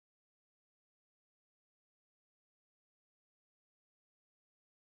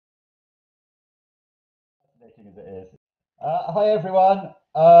Fascinating as it is. Hi everyone.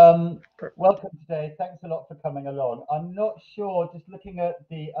 Welcome today. Thanks a lot for coming along. I'm not sure, just looking at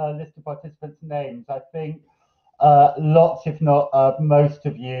the list of participants' names, I think lots, if not most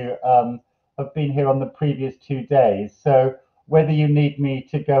of you, have been here on the previous 2 days. So whether you need me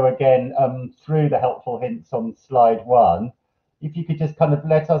to go again through the helpful hints on slide one, if you could just kind of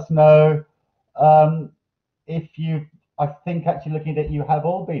let us know um, if you, I think actually looking at it, you have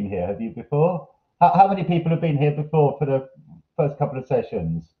all been here, have you before? How many people have been here before for the first couple of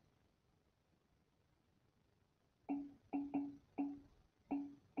sessions?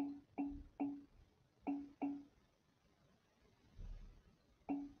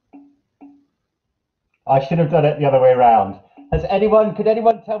 I should have done it the other way around. Could anyone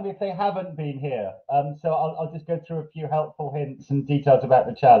tell me if they haven't been here? So I'll just go through a few helpful hints and details about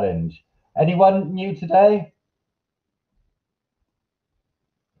the challenge. Anyone new today?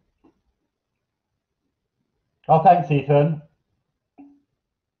 Oh, thanks, Ethan.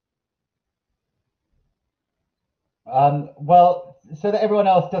 Well, so that everyone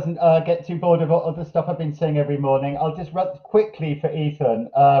else doesn't get too bored of all the stuff I've been saying every morning, I'll just run quickly for Ethan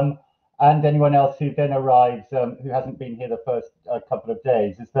and anyone else who then arrives who hasn't been here the first couple of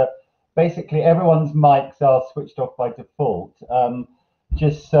days, is that basically everyone's mics are switched off by default,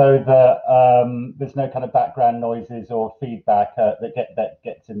 just so that there's no kind of background noises or feedback that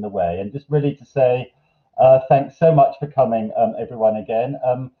gets in the way. And just really to say thanks so much for coming, everyone, again.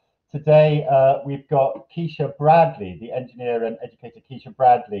 Today, we've got Kisha Bradley, the engineer and educator Kisha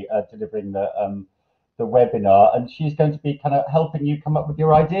Bradley, delivering the webinar, and she's going to be kind of helping you come up with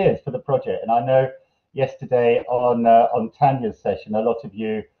your ideas for the project. And I know yesterday on Tanya's session, a lot of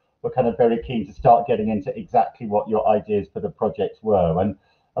you were kind of very keen to start getting into exactly what your ideas for the project were. And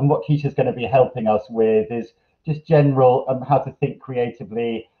what Kisha's going to be helping us with is just general how to think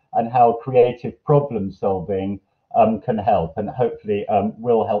creatively and how creative problem solving can help, and hopefully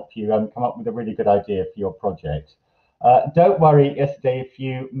will help you come up with a really good idea for your project. Don't worry yesterday if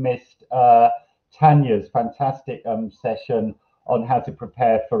you missed Tanya's fantastic session on how to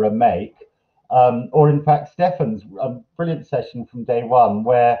prepare for a make, or in fact Stefan's brilliant session from day one,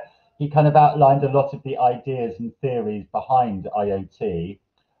 where he kind of outlined a lot of the ideas and theories behind IoT.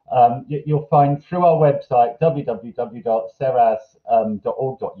 You'll find through our website,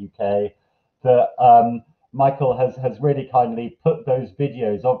 www.seras.org.uk, that Michael has really kindly put those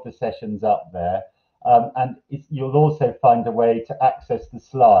videos of the sessions up there. And you'll also find a way to access the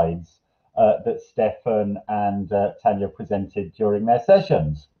slides that Stefan and Tanya presented during their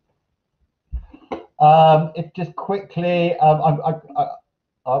sessions. If just quickly, I've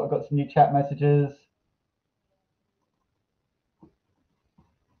got some new chat messages.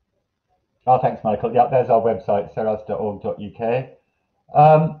 Oh, thanks, Michael. Yeah, there's our website, seras.org.uk.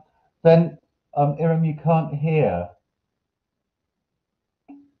 Then, Iram, you can't hear.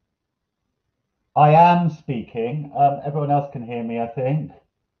 I am speaking. Everyone else can hear me, I think.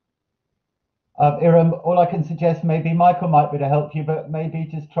 Iram, all I can suggest, maybe Michael might be able to help you, but maybe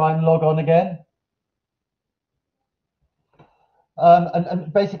just try and log on again.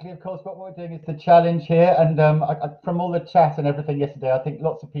 And basically, of course, what we're doing is the challenge here. And from all the chat and everything yesterday, I think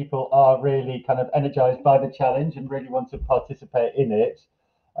lots of people are really kind of energized by the challenge and really want to participate in it.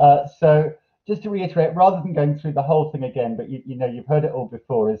 So just to reiterate, rather than going through the whole thing again, but you know, you've heard it all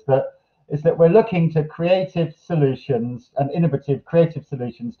before, is that we're looking to creative solutions and innovative creative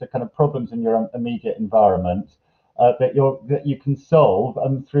solutions to kind of problems in your immediate environment that you can solve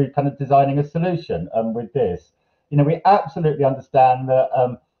through kind of designing a solution with this. You know, we absolutely understand that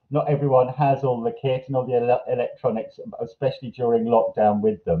not everyone has all the kit and all the electronics, especially during lockdown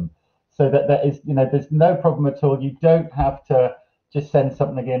with them. So that there is, you know, there's no problem at all. You don't have to just send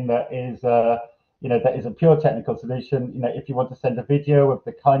something in that is, you know, that is a pure technical solution. You know, if you want to send a video of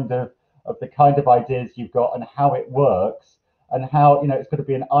the kind of ideas you've got and how it works and how, you know, it's going to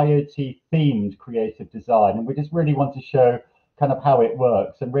be an IoT themed creative design. And we just really want to show kind of how it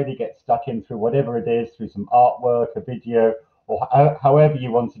works and really get stuck in through whatever it is, through some artwork, a video, or however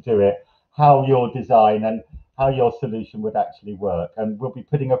you want to do it, how your design and how your solution would actually work. And we'll be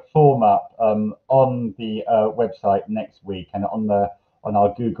putting a form up on the website next week and on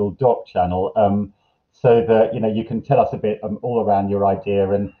our Google Doc channel, so that, you know, you can tell us a bit all around your idea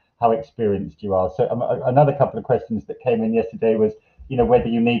and how experienced you are. So another couple of questions that came in yesterday was, you know, whether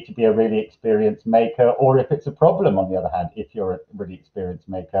you need to be a really experienced maker or if it's a problem, on the other hand, if you're a really experienced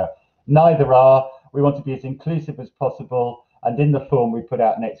maker. Neither are. We want to be as inclusive as possible. And in the form we put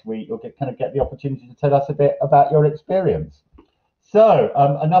out next week, you'll get the opportunity to tell us a bit about your experience. So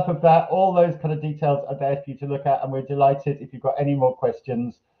enough of that. All those kind of details are there for you to look at. And we're delighted if you've got any more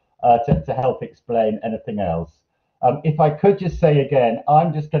questions to help explain anything else. If I could just say again,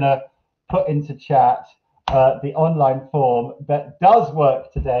 I'm just going to put into chat the online form that does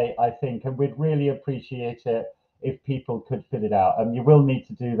work today, I think, and we'd really appreciate it if people could fill it out. You will need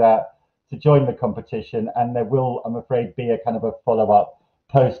to do that to join the competition, and there will, I'm afraid, be a kind of a follow-up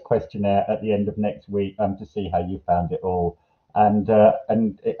post questionnaire at the end of next week to see how you found it all and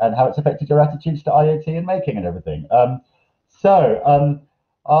how it's affected your attitudes to IoT and making and everything. After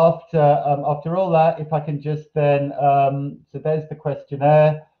all that, if I can just then, so there's the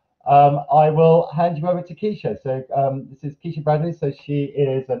questionnaire. I will hand you over to Kisha. So this is Kisha Bradley. So she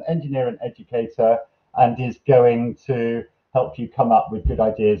is an engineer and educator and is going to help you come up with good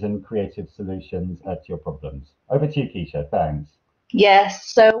ideas and creative solutions to your problems. Over to you, Kisha. Thanks.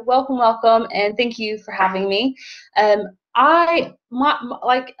 Yes, so welcome, and thank you for having me. Like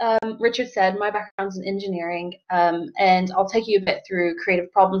Richard said, my background's in engineering, and I'll take you a bit through creative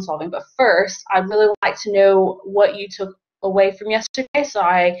problem solving. But first, I'd really like to know what you took away from yesterday, so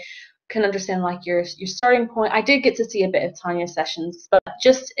I can understand like your starting point. I did get to see a bit of Tanya's sessions, but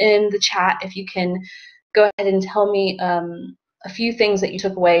just in the chat, if you can go ahead and tell me a few things that you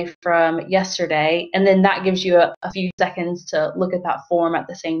took away from yesterday, and then that gives you a few seconds to look at that form at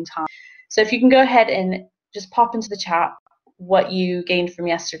the same time. So if you can go ahead and just pop into the chat what you gained from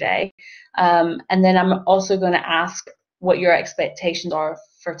yesterday, and then I'm also going to ask what your expectations are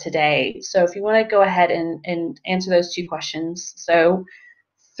for today. So if you want to go ahead and answer those two questions. So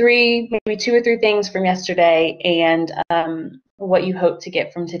maybe two or three things from yesterday, and what you hope to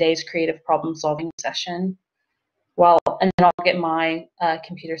get from today's creative problem solving session. And then I'll get my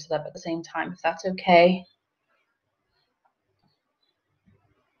computer set up at the same time, if that's okay.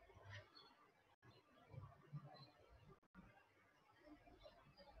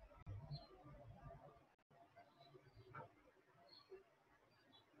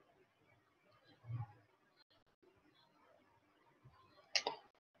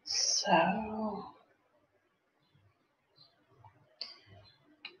 So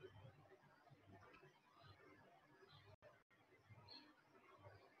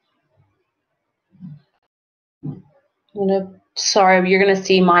sorry, you're gonna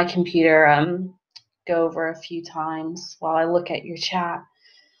see my computer go over a few times while I look at your chat.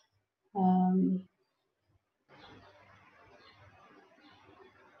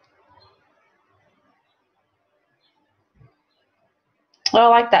 Well, I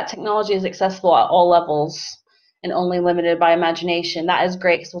like that. Technology is accessible at all levels and only limited by imagination. That is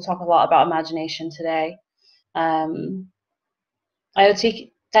great because we'll talk a lot about imagination today. IoT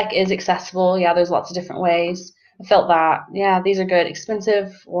tech is accessible. Yeah, there's lots of different ways. I felt that. Yeah, these are good.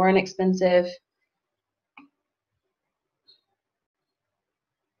 Expensive or inexpensive.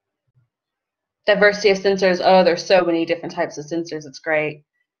 Diversity of sensors. Oh, there's so many different types of sensors. It's great.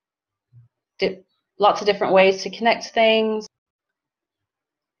 Lots of different ways to connect things.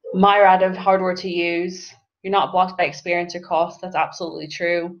 Myriad of hardware to use. You're not blocked by experience or cost. That's absolutely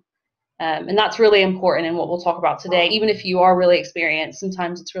true. And that's really important in what we'll talk about today. Even if you are really experienced,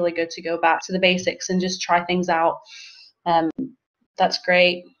 sometimes it's really good to go back to the basics and just try things out. That's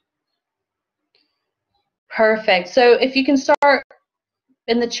great. Perfect. So if you can start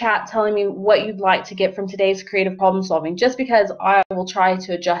in the chat telling me what you'd like to get from today's creative problem solving, just because I will try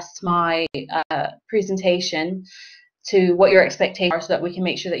to adjust my presentation to what your expectations are so that we can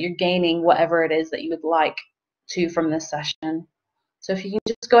make sure that you're gaining whatever it is that you would like to from this session. So if you can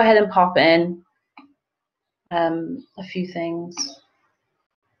just go ahead and pop in a few things.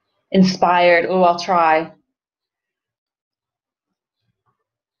 Inspired. Oh, I'll try.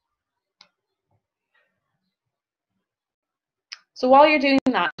 So while you're doing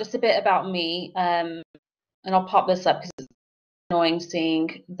that, just a bit about me, and I'll pop this up because it's annoying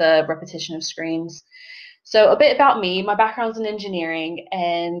seeing the repetition of screens. So a bit about me. My background's in engineering,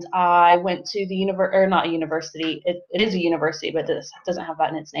 and I went to the not a university. It is a university, but it doesn't have that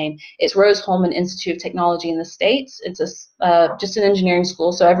in its name. It's Rose-Hulman Institute of Technology in the States. It's just an engineering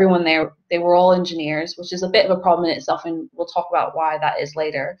school, so everyone there, they were all engineers, which is a bit of a problem in itself, and we'll talk about why that is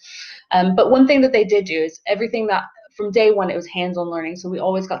later. But one thing that they did do is everything that, from day one, it was hands-on learning, so we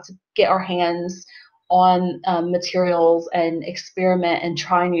always got to get our hands on materials and experiment and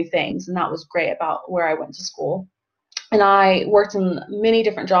try new things, and that was great about where I went to school. And I worked in many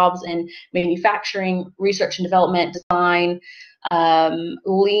different jobs in manufacturing, research and development, design,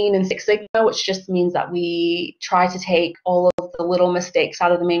 Lean and Six Sigma, which just means that we try to take all of the little mistakes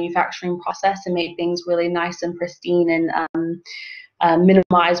out of the manufacturing process and make things really nice and pristine and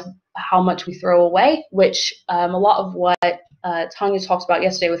minimize how much we throw away, which a lot of what Tanya talked about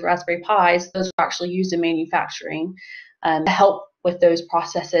yesterday with Raspberry Pis, those are actually used in manufacturing to help with those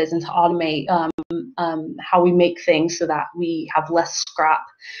processes and to automate how we make things so that we have less scrap.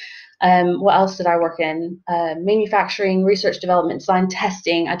 What else did I work in? Manufacturing, research, development, design,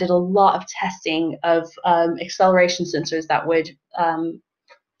 testing. I did a lot of testing of acceleration sensors that would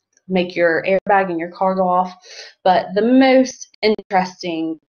make your airbag in your car go off. But the most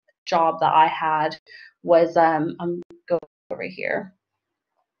interesting job that I had was, I'm going over here.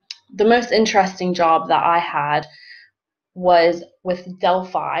 The most interesting job that I had was with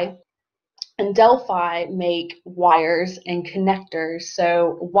Delphi. And Delphi make wires and connectors.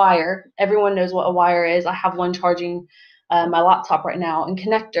 So wire, everyone knows what a wire is. I have one charging my laptop right now. And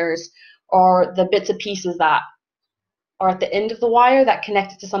connectors are the bits and pieces that are at the end of the wire that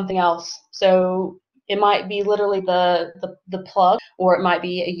connect it to something else. So it might be literally the plug, or it might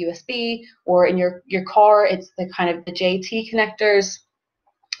be a USB, or in your car, it's the kind of the JT connectors.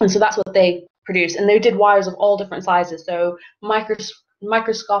 And so that's what they produce. And they did wires of all different sizes. So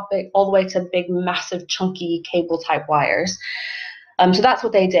microscopic all the way to big, massive, chunky cable type wires. So that's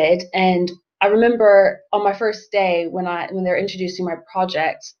what they did. And I remember on my first day when they were introducing my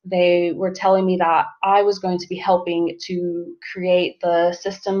project, they were telling me that I was going to be helping to create the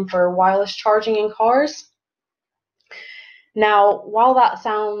system for wireless charging in cars. Now, while that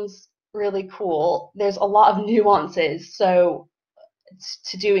sounds really cool, there's a lot of nuances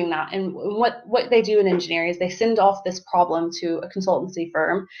to doing that. And what they do in engineering is they send off this problem to a consultancy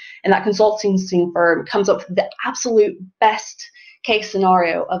firm, and that consultancy firm comes up with the absolute best case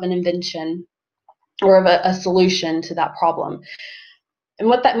scenario of an invention or of a solution to that problem. And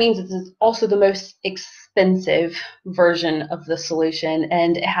what that means is it's also the most expensive version of the solution,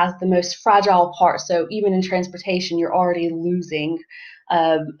 and it has the most fragile part. So even in transportation, you're already losing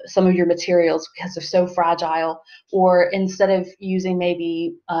some of your materials because they're so fragile. Or instead of using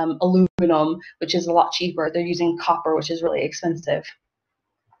maybe aluminum, which is a lot cheaper, they're using copper, which is really expensive.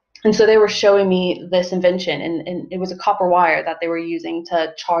 And so they were showing me this invention, and it was a copper wire that they were using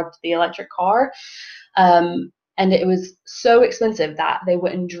to charge the electric car. And it was so expensive that they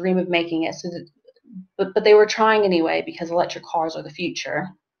wouldn't dream of making it. But they were trying anyway, because electric cars are the future.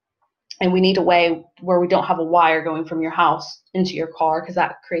 And we need a way where we don't have a wire going from your house into your car, because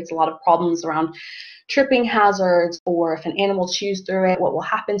that creates a lot of problems around tripping hazards, or if an animal chews through it, what will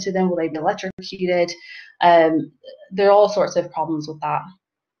happen to them? Will they be electrocuted? There are all sorts of problems with that.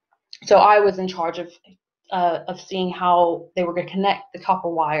 So I was in charge of seeing how they were going to connect the copper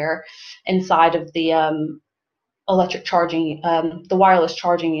wire inside of the electric charging, the wireless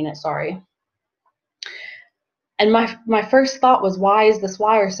charging unit, sorry. And my first thought was, why is this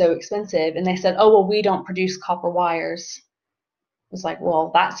wire so expensive? And they said, oh, well, we don't produce copper wires. I was like,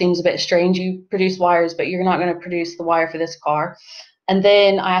 well, that seems a bit strange. You produce wires, but you're not going to produce the wire for this car. And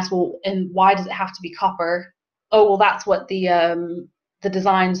then I asked, well, and why does it have to be copper? Oh, well, that's what the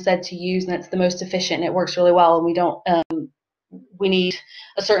design said to use, and it's the most efficient, and it works really well, and we don't we need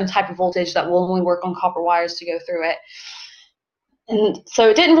a certain type of voltage that will only work on copper wires to go through it. And so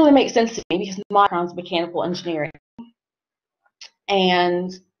it didn't really make sense to me, because my background's mechanical engineering,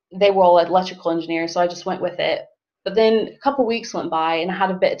 and they were all electrical engineers, so I just went with it. But then a couple weeks went by, and I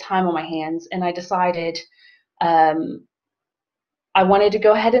had a bit of time on my hands, and I decided I wanted to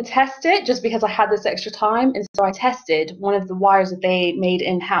go ahead and test it, just because I had this extra time. And so I tested one of the wires that they made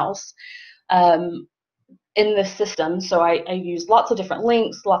in-house in this system. So I used lots of different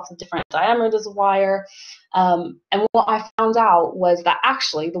lengths, lots of different diameters of wire. And what I found out was that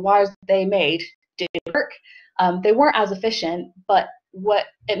actually the wires that they made did work. They weren't as efficient, but what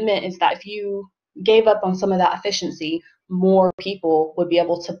it meant is that if you gave up on some of that efficiency, more people would be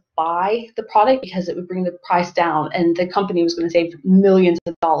able to buy the product, because it would bring the price down, and the company was going to save millions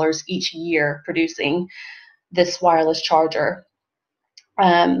of dollars each year producing this wireless charger.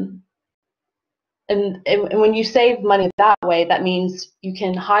 And when you save money that way, that means you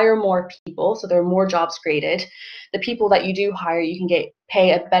can hire more people, so there are more jobs created. The people that you do hire, you can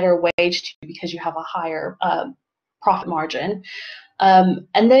pay a better wage to, because you have a higher profit margin. And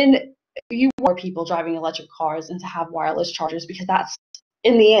then you want more people driving electric cars and to have wireless chargers, because that's,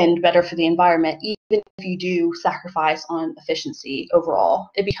 in the end, better for the environment. Even if you do sacrifice on efficiency overall,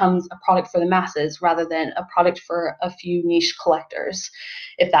 it becomes a product for the masses rather than a product for a few niche collectors,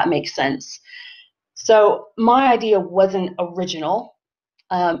 if that makes sense. So my idea wasn't original,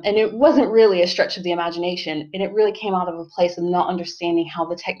 and it wasn't really a stretch of the imagination, and it really came out of a place of not understanding how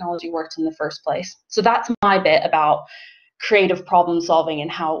the technology works in the first place. So that's my bit about creative problem solving,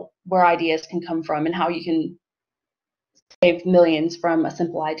 and where ideas can come from, and how you can save millions from a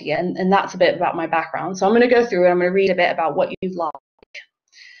simple idea. And that's a bit about my background. So I'm going to go through and I'm going to read a bit about what you'd like.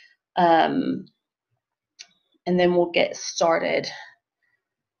 and then we'll get started.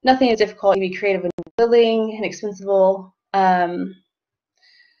 Nothing is difficult. You be creative and willing and expensible. Don't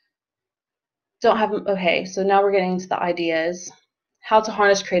have, okay, so now we're getting into the ideas. How to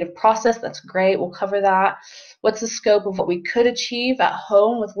harness creative process, that's great, we'll cover that. What's the scope of what we could achieve at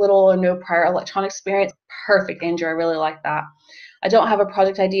home with little or no prior electronic experience? Perfect, Andrew, I really like that. I don't have a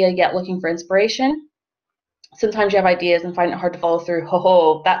project idea yet, looking for inspiration. Sometimes you have ideas and find it hard to follow through.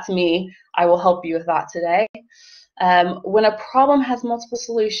 Ho, that's me. I will help you with that today. When a problem has multiple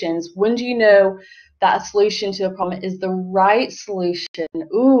solutions, when do you know that a solution to a problem is the right solution?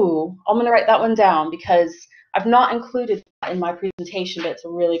 Ooh, I'm going to write that one down because I've not included that in my presentation, but it's a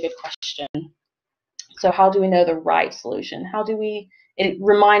really good question. So how do we know the right solution? How do we,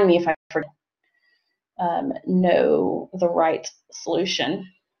 remind me if I forget, know the right solution?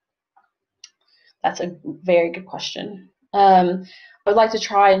 That's a very good question. I would like to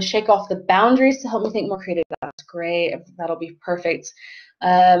try and shake off the boundaries to help me think more creative. That's great. That'll be perfect.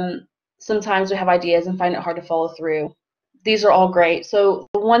 Sometimes we have ideas and find it hard to follow through. These are all great. So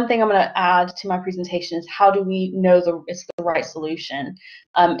the one thing I'm going to add to my presentation is how do we know it's the right solution?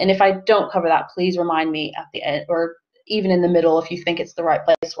 And if I don't cover that, please remind me at the end or even in the middle if you think it's the right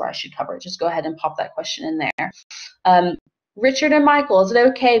place where I should cover it. Just go ahead and pop that question in there. Richard and Michael, is it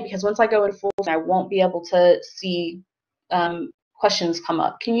okay? Because once I go in full, I won't be able to see questions come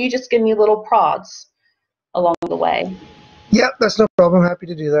up. Can you just give me little prods along the way? Yep, that's no problem. Happy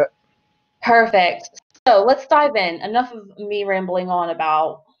to do that. Perfect. So let's dive in. Enough of me rambling on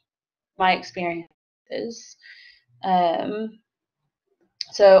about my experiences.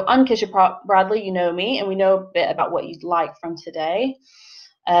 So I'm Kisha Bradley, you know me, and we know a bit about what you'd like from today.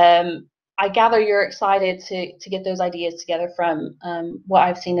 I gather you're excited to get those ideas together from what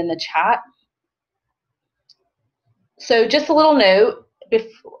I've seen in the chat. So just a little note,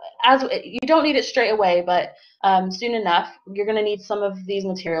 as you don't need it straight away, but soon enough, you're going to need some of these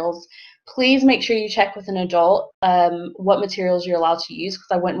materials. Please make sure you check with an adult what materials you're allowed to use, because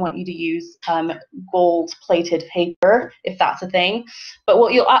I wouldn't want you to use gold-plated paper, if that's a thing. But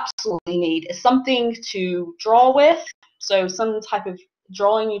what you'll absolutely need is something to draw with, so some type of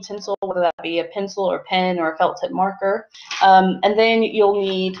drawing utensil, whether that be a pencil or pen or a felt tip marker. And then you'll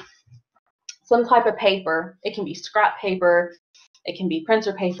need some type of paper. It can be scrap paper, it can be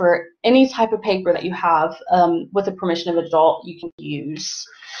printer paper, any type of paper that you have with the permission of an adult you can use.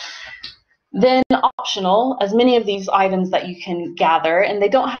 Then optional, as many of these items that you can gather, and they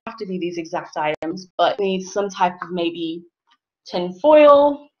don't have to be these exact items, but you need some type of maybe tin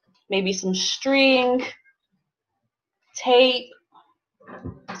foil, maybe some string, tape,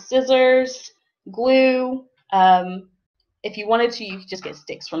 scissors, glue. If you wanted to, you could just get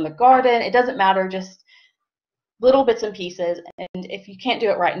sticks from the garden. It doesn't matter, just little bits and pieces. And if you can't do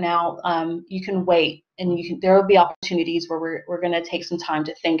it right now, you can wait, and there will be opportunities where we're going to take some time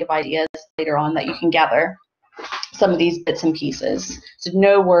to think of ideas later on that you can gather some of these bits and pieces. So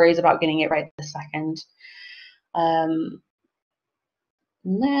no worries about getting it right this second.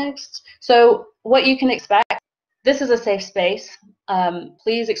 Next, so what you can expect. This is a safe space.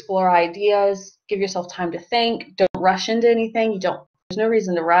 Please explore ideas. Give yourself time to think. Don't rush into anything. There's no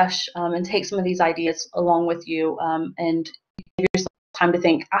reason to rush. And take some of these ideas along with you, and give yourself time to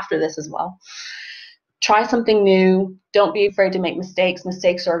think after this as well. Try something new. Don't be afraid to make mistakes.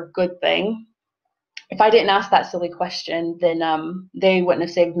 Mistakes are a good thing. If I didn't ask that silly question, then they wouldn't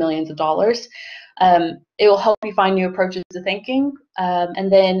have saved millions of dollars. It will help you find new approaches to thinking,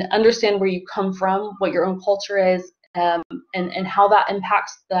 and then understand where you come from, what your own culture is, and how that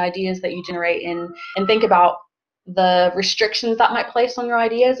impacts the ideas that you generate, and think about the restrictions that might place on your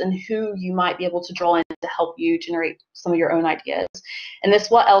ideas and who you might be able to draw in to help you generate some of your own ideas. And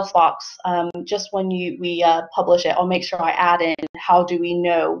this what else box, just when we publish it, I'll make sure I add in how do we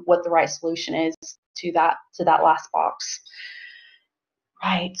know what the right solution is to that last box.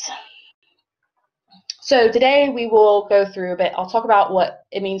 Right. So today we will go through a bit. I'll talk about what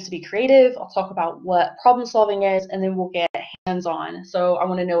it means to be creative. I'll talk about what problem solving is, and then we'll get hands-on. So I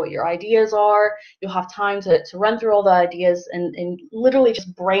want to know what your ideas are. You'll have time to run through all the ideas and literally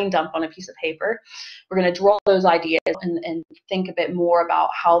just brain dump on a piece of paper. We're going to draw those ideas and think a bit more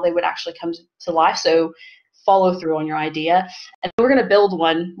about how they would actually come to life. So follow through on your idea. And we're going to build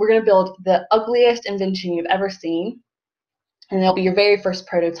one. We're going to build the ugliest invention you've ever seen. And it'll be your very first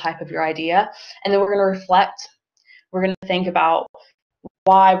prototype of your idea. And then we're going to reflect. We're going to think about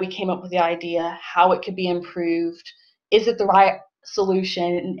why we came up with the idea, how it could be improved. Is it the right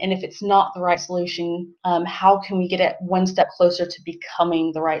solution? And if it's not the right solution, how can we get it one step closer to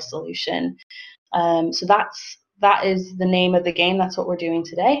becoming the right solution? So that is the name of the game. That's what we're doing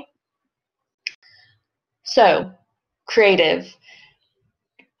today. So, creative.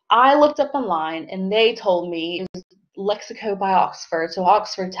 I looked up online and they told me, it was Lexico by Oxford. So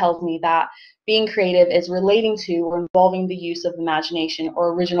Oxford tells me that being creative is relating to or involving the use of imagination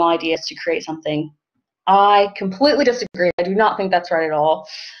or original ideas to create something. I completely disagree. I do not think that's right at all.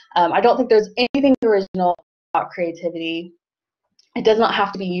 I don't think there's anything original about creativity. It does not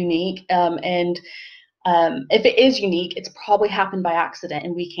have to be unique. If it is unique, it's probably happened by accident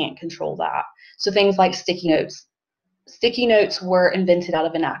and we can't control that. So things like sticky notes. Sticky notes were invented out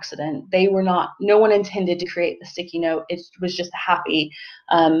of an accident. They were not, no one intended to create the sticky note. It was just happy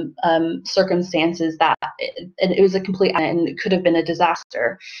circumstances that it was a complete, and it could have been a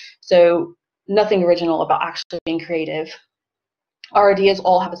disaster. So nothing original about actually being creative. Our ideas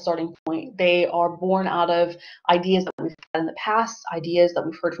all have a starting point. They are born out of ideas that we've had in the past, ideas that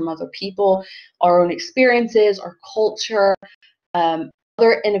we've heard from other people, our own experiences, our culture,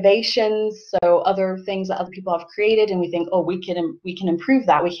 other innovations, so other things that other people have created, and we think, oh, we can improve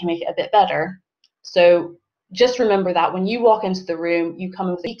that, we can make it a bit better. So just remember that when you walk into the room, you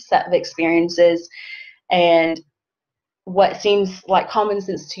come with each set of experiences, and what seems like common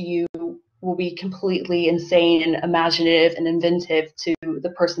sense to you will be completely insane and imaginative and inventive to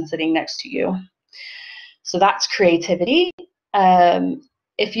the person sitting next to you. So that's creativity.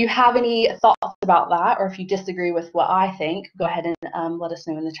 If you have any thoughts about that, or if you disagree with what I think, go ahead and let us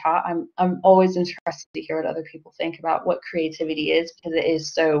know in the chat. I'm always interested to hear what other people think about what creativity is, because it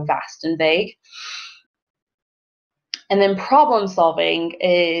is so vast and vague. And then problem solving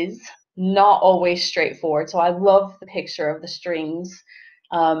is not always straightforward. So I love the picture of the strings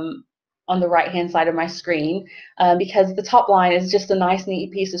on the right-hand side of my screen, because the top line is just a nice,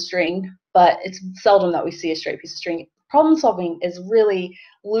 neat piece of string, but it's seldom that we see a straight piece of string. Problem solving is really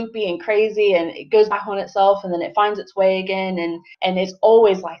loopy and crazy, and it goes back on itself, and then it finds its way again, and it's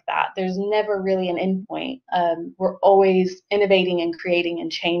always like that. There's never really an end point. We're always innovating and creating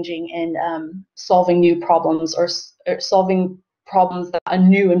and changing and solving new problems, or solving problems that a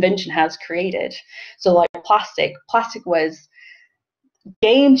new invention has created. So like plastic was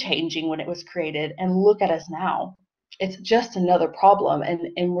game-changing when it was created, and look at us now. It's just another problem,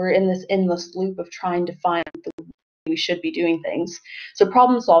 and we're in this endless loop of trying to find the way we should be doing things. So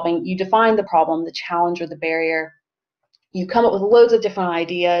problem solving, you define the problem, the challenge, or the barrier. You come up with loads of different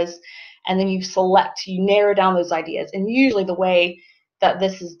ideas, and then you narrow down those ideas. And usually the way that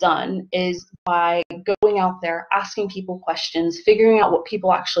this is done is by going out there, asking people questions, figuring out what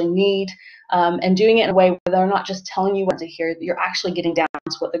people actually need, and doing it in a way where they're not just telling you what to hear, you're actually getting down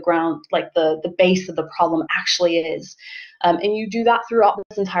to what the ground, like the base of the problem actually is. And you do that throughout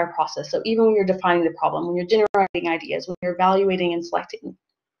this entire process. So even when you're defining the problem, when you're generating ideas, when you're evaluating and selecting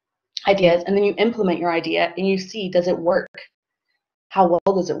ideas, and then you implement your idea and you see, does it work? How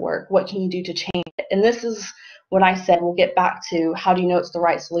well does it work? What can you do to change it? And this is what I said, we'll get back to, how do you know it's the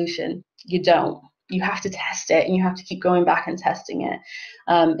right solution? You don't. You have to test it, and you have to keep going back and testing it.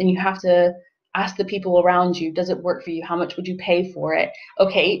 And you have to ask the people around you, does it work for you? How much would you pay for it?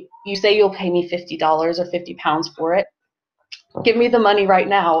 Okay, you say you'll pay me $50 or £50 for it. Give me the money right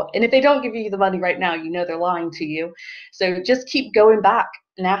now. And if they don't give you the money right now, you know they're lying to you. So just keep going back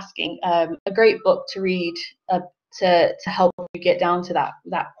and asking. A great book to read to help you get down to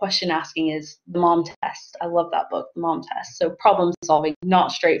that question asking is The Mom Test. I love that book, The Mom Test. So problem solving,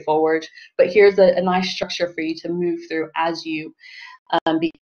 not straightforward, but here's a nice structure for you to move through as you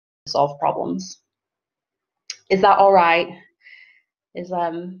begin to solve problems. Is that all right?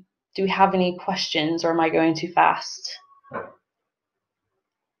 Do we have any questions, or am I going too fast?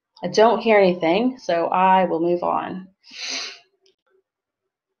 I don't hear anything, so I will move on.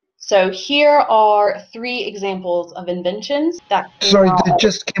 So here are 3 examples of inventions that came Sorry, out. there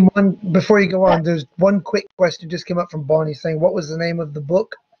just came one, before you go on, there's one quick question just came up from Bonnie saying, what was the name of the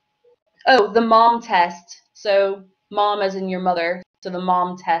book? Oh, The Mom Test. So mom as in your mother, so The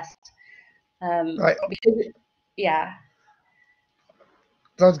Mom Test. Right. Because, yeah.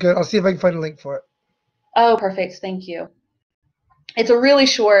 Sounds good. I'll see if I can find a link for it. Oh, perfect. Thank you. It's a really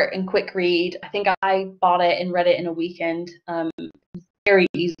short and quick read. I think I bought it and read it in a weekend. Very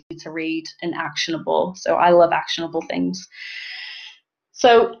easy to read and actionable. So I love actionable things.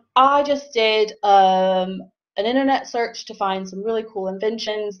 So I just did an internet search to find some really cool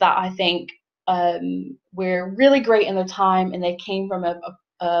inventions that I think were really great in their time, and they came from a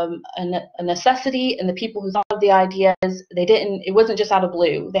necessity, and the people who thought of the ideas, it wasn't just out of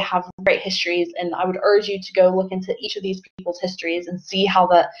blue. They have great histories, and I would urge you to go look into each of these people's histories and see how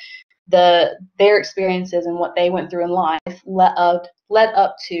their experiences and what they went through in life led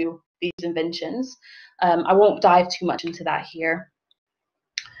up to these inventions. I won't dive too much into that here.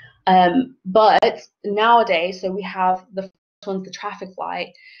 But nowadays, so we have the first one's the traffic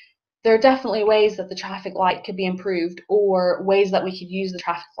light. There are definitely ways that the traffic light could be improved, or ways that we could use the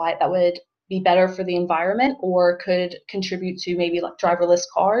traffic light that would be better for the environment, or could contribute to maybe like driverless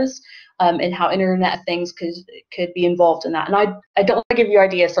cars, and how Internet of Things could be involved in that. And I don't want to give you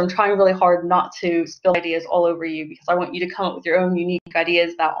ideas, so I'm trying really hard not to spill ideas all over you, because I want you to come up with your own unique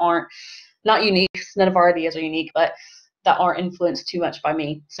ideas that aren't not unique. None of our ideas are unique, but that aren't influenced too much by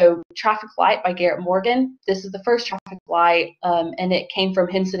me. So Traffic Light by Garrett Morgan. This is the first traffic light, and it came from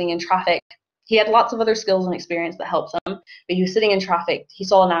him sitting in traffic. He had lots of other skills and experience that helped him, but he was sitting in traffic. He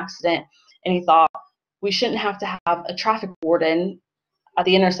saw an accident, and he thought, we shouldn't have to have a traffic warden at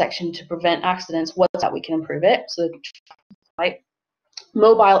the intersection to prevent accidents. What's that we can improve it? So the traffic light.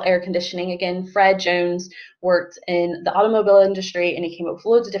 Mobile air conditioning. Again, Fred Jones worked in the automobile industry, and he came up with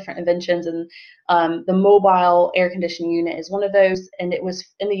loads of different inventions, and the mobile air conditioning unit is one of those. And it was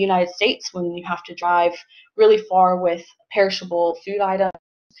in the United States, when you have to drive really far with perishable food items.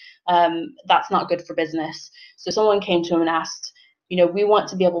 That's not good for business. So someone came to him and asked, we want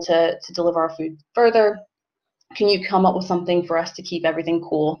to be able to deliver our food further. Can you come up with something for us to keep everything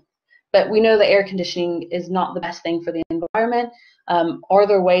cool? But we know that air conditioning is not the best thing for the environment. Are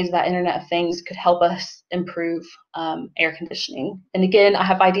there ways that Internet of Things could help us improve air conditioning? And again, I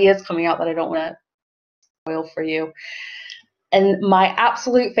have ideas coming out that I don't want to spoil for you. And my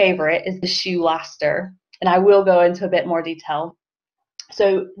absolute favorite is the shoe laster. And I will go into a bit more detail.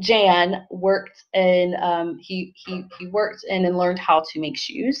 So Jan worked in, he worked in and learned how to make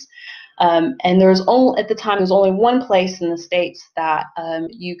shoes. And there was only, at the time, there was only one place in the States that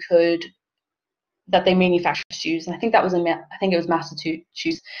that they manufactured shoes, and I think that was it was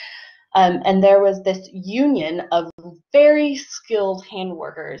Massachusetts. And there was this union of very skilled hand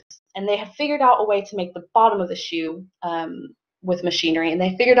workers, and they had figured out a way to make the bottom of the shoe with machinery, and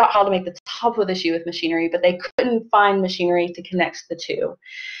they figured out how to make the top of the shoe with machinery, but they couldn't find machinery to connect the two.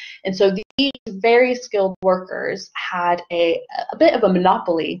 And so these very skilled workers had a bit of a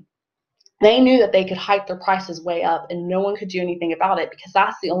monopoly. They knew that they could hike their prices way up, and no one could do anything about it, because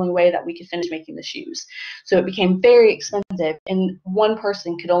that's the only way that we could finish making the shoes. So it became very expensive, and one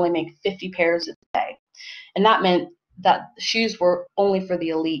person could only make 50 pairs a day. And that meant that the shoes were only for the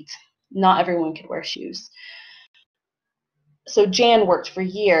elite. Not everyone could wear shoes. So Jan worked for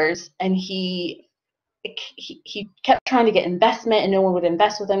years, and he kept trying to get investment, and no one would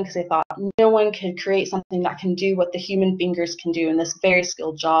invest with him, because they thought no one could create something that can do what the human fingers can do in this very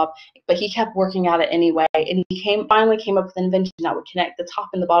skilled job. But he kept working at it anyway, and he finally came up with an invention that would connect the top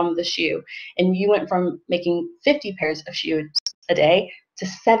and the bottom of the shoe. And you went from making 50 pairs of shoes a day to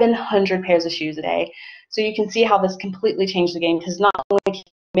 700 pairs of shoes a day. So you can see how this completely changed the game, because not only can you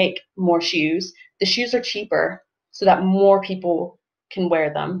make more shoes, the shoes are cheaper so that more people can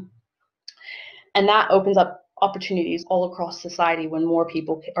wear them. And that opens up opportunities all across society when more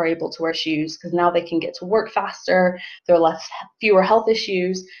people are able to wear shoes, because now they can get to work faster. There are fewer health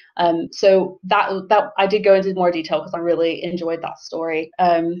issues. So that I did go into more detail because I really enjoyed that story.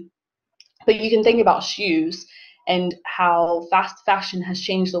 But you can think about shoes and how fast fashion has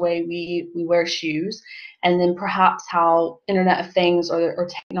changed the way we wear shoes, and then perhaps how Internet of Things or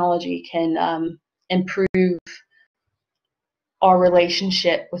technology can improve our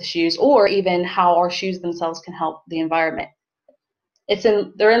relationship with shoes, or even how our shoes themselves can help the environment.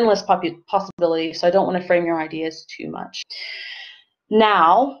 They're endless possibilities, so I don't want to frame your ideas too much.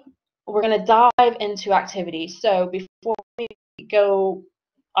 Now, we're going to dive into activities. So before we go,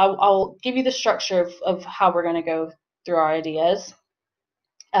 I'll give you the structure of how we're going to go through our ideas.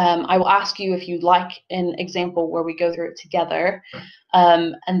 I will ask you if you'd like an example where we go through it together,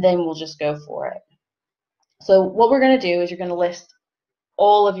 and then we'll just go for it. So what we're going to do is you're going to list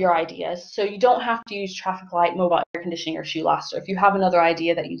all of your ideas. So you don't have to use traffic light, mobile air conditioning, or shoe laster. If you have another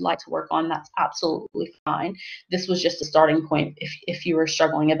idea that you'd like to work on, that's absolutely fine. This was just a starting point if you were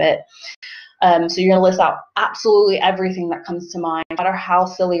struggling a bit. So you're going to list out absolutely everything that comes to mind, no matter how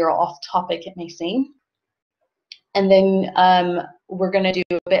silly or off topic it may seem. And then we're going to do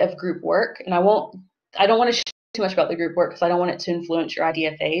a bit of group work. And I don't want to share too much about the group work, because I don't want it to influence your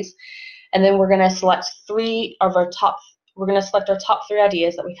idea phase. And then we're going to select our top 3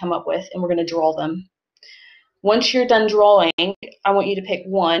 ideas that we come up with, and we're going to draw them. Once you're done drawing, I want you to pick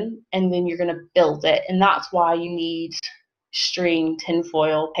one, and then you're going to build it. And that's why you need string,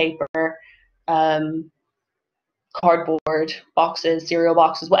 tinfoil, paper, cardboard, boxes, cereal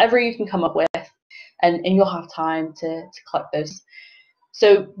boxes, whatever you can come up with, and you'll have time to collect those.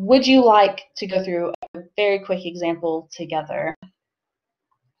 So would you like to go through a very quick example together?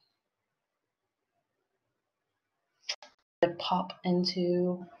 To pop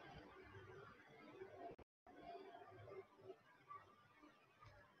into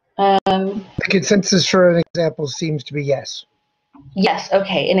The consensus for an example seems to be yes. Yes,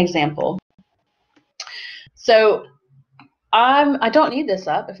 okay, an example. So I don't need this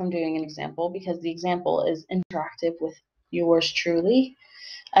up if I'm doing an example because the example is interactive with yours truly.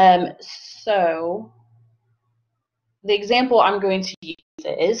 So the example I'm going to use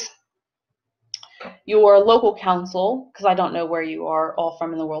is your local council, because I don't know where you are all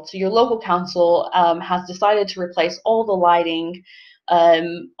from in the world. So your local council has decided to replace all the lighting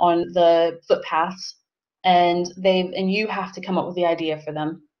on the footpaths, and you have to come up with the idea for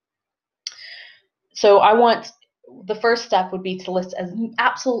them. So the first step would be to list as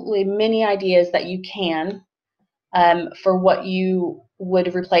absolutely many ideas that you can for what you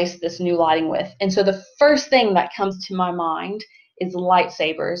would replace this new lighting with. And so the first thing that comes to my mind is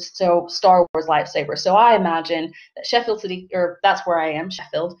lightsabers, so Star Wars lightsabers. So I imagine that Sheffield City, or that's where I am,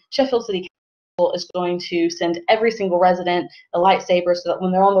 Sheffield City Council is going to send every single resident a lightsaber so that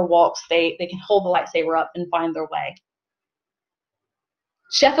when they're on their walks, they can hold the lightsaber up and find their way.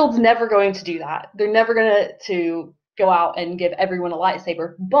 Sheffield's never going to do that. They're never going to go out and give everyone a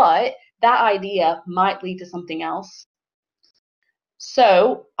lightsaber, but that idea might lead to something else.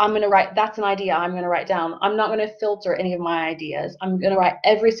 So that's an idea I'm going to write down. I'm not going to filter any of my ideas. I'm going to write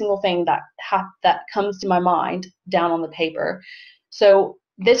every single thing that comes to my mind down on the paper. So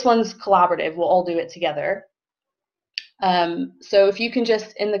this one's collaborative. We'll all do it together. So if you can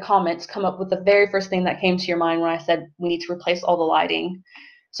just in the comments come up with the very first thing that came to your mind when I said we need to replace all the lighting.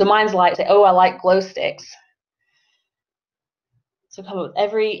 So mine's like, say, oh, I like glow sticks. So come up with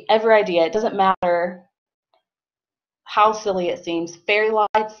every idea. It doesn't matter how silly it seems. Fairy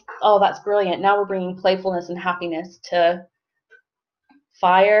lights, oh, that's brilliant. Now we're bringing playfulness and happiness to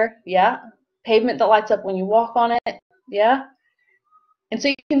fire, yeah. Pavement that lights up when you walk on it, yeah. And so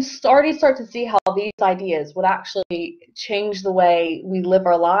you can already start to see how these ideas would actually change the way we live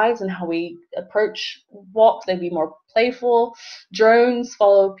our lives and how we approach walks. They'd be more playful. Drones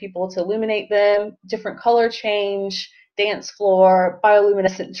follow people to illuminate them. Different color change, dance floor,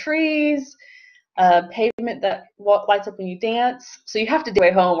 bioluminescent trees, pavement that lights up when you dance. So you have to do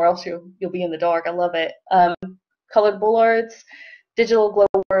it home or else you'll be in the dark. I love it. Colored bollards, digital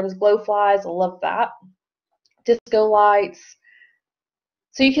glowworms, glow flies. I love that. Disco lights.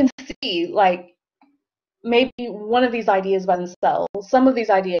 So you can see, like, maybe one of these ideas by themselves, some of these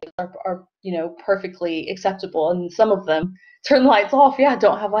ideas are perfectly acceptable, and some of them, turn the lights off, yeah,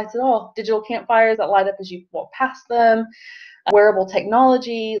 don't have lights at all. Digital campfires that light up as you walk past them, wearable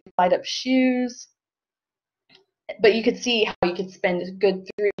technology, light up shoes. But you could see how you could spend a good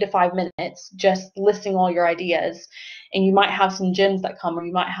 3 to 5 minutes just listing all your ideas, and you might have some gems that come, or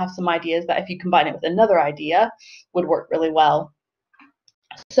you might have some ideas that if you combine it with another idea would work really well.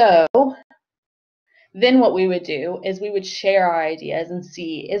 So then what we would do is we would share our ideas and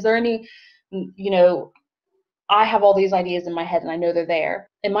see, is there any, I have all these ideas in my head and I know they're there.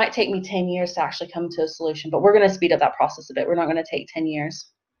 It might take me 10 years to actually come to a solution, but we're going to speed up that process a bit. We're not going to take 10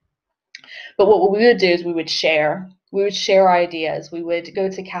 years. But what we would do is we would share. We would share our ideas. We would go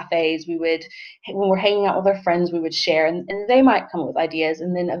to cafes. We would, when we're hanging out with our friends, we would share, and they might come up with ideas,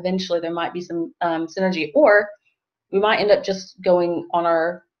 and then eventually there might be some synergy, or we might end up just going on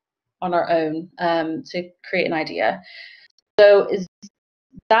our own to create an idea. So is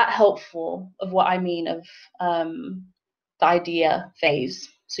that helpful of what I mean of the idea phase?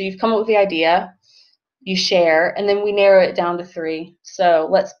 So you've come up with the idea, you share, and then we narrow it down to 3.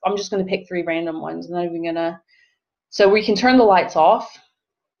 So I'm just going to pick 3 random ones. I'm not even going to. So we can turn the lights off.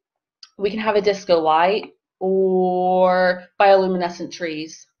 We can have a disco light or bioluminescent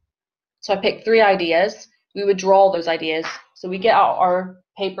trees. So I picked 3 ideas. We would draw those ideas. So we get out our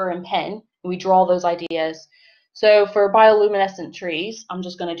paper and pen, and we draw those ideas. So for bioluminescent trees, I'm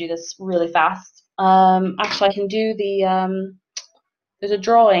just going to do this really fast. Actually, I can do the, there's a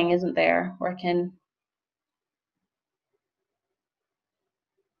drawing, isn't there, where I can.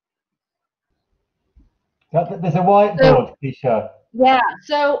 There's a whiteboard, Kisha. Yeah,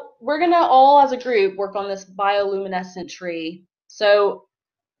 so we're going to all, as a group, work on this bioluminescent tree. So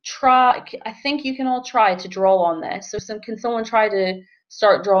I think you can all try to draw on this. So can someone try to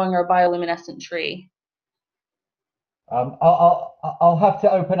start drawing our bioluminescent tree? I'll have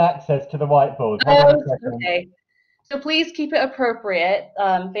to open access to the whiteboard. Hold on a second. Okay. So please keep it appropriate,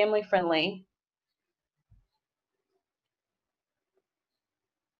 family friendly.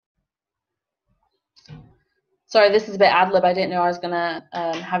 Sorry, this is a bit ad lib. I didn't know I was gonna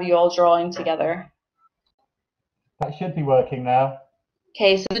have you all drawing together. That should be working now.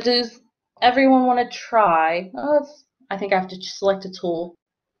 Okay, so does everyone want to try? I think I have to select a tool.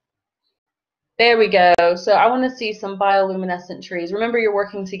 There we go. So I want to see some bioluminescent trees. Remember, you're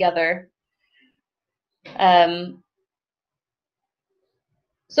working together.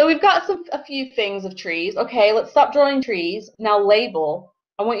 So we've got a few things of trees. Okay, let's stop drawing trees. Now label.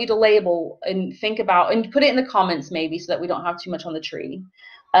 I want you to label and think about, and put it in the comments maybe so that we don't have too much on the tree.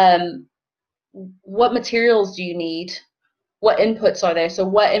 What materials do you need? What inputs are there? So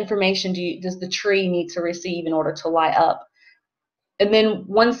what information does the tree need to receive in order to light up? And then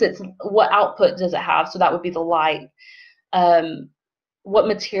once it's, what output does it have? So that would be the light. What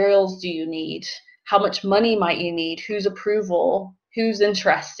materials do you need? How much money might you need? Whose approval? Who's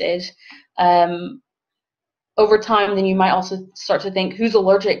interested? Over time, then you might also start to think, who's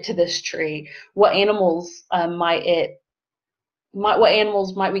allergic to this tree? What animals might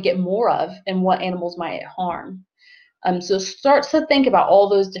we get more of, and what animals might it harm? So start to think about all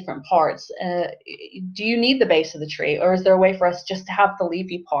those different parts. Do you need the base of the tree, or is there a way for us just to have the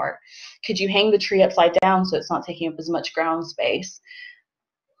leafy part? Could you hang the tree upside down so it's not taking up as much ground space?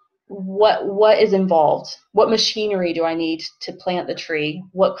 What is involved? What machinery do I need to plant the tree?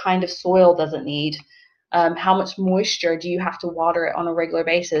 What kind of soil does it need? How much moisture do you have to water it on a regular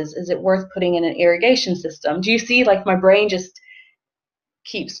basis? Is it worth putting in an irrigation system? Do you see, like, my brain just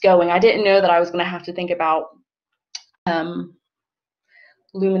keeps going? I didn't know that I was going to have to think about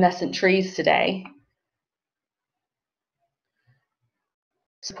luminescent trees today.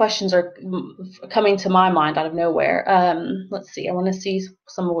 So questions are coming to my mind out of nowhere. Let's see. I want to see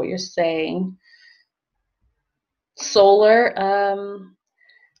some of what you're saying. Solar,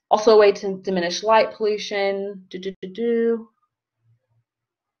 also a way to diminish light pollution. The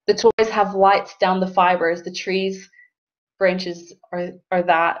toys have lights down the fibers. The trees branches are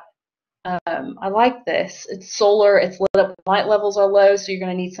that. I like this. It's solar. It's lit up. Light levels are low, so you're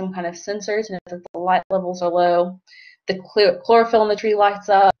going to need some kind of sensors. And if the light levels are low, the chlorophyll in the tree lights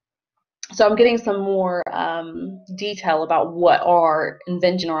up. So I'm getting some more detail about what our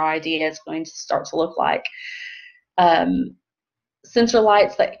invention or idea is going to start to look like. Sensor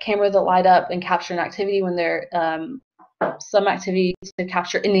lights, that camera that light up and capture an activity when they're some activities to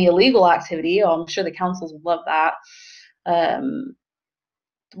capture any illegal activity. Oh, I'm sure the councils would love that.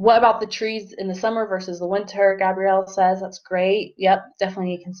 What about the trees in the summer versus the winter? Gabrielle says that's great. Yep, definitely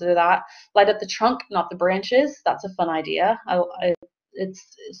need to consider that. Light up the trunk, not the branches. That's a fun idea.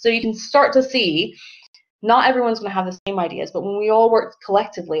 It's so you can start to see. Not everyone's going to have the same ideas, but when we all work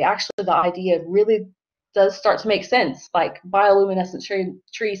collectively, actually the idea really does start to make sense. Like, bioluminescent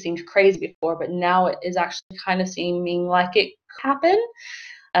tree seemed crazy before, but now it is actually kind of seeming like it could happen.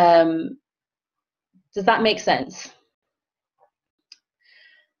 Does that make sense?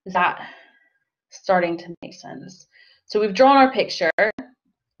 Is that starting to make sense? So we've drawn our picture.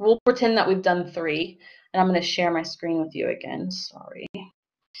 We'll pretend that we've done 3, and I'm going to share my screen with you again. Sorry.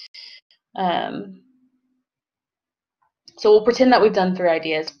 So we'll pretend that we've done 3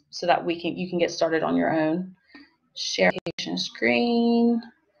 ideas so that you can get started on your own. Share screen.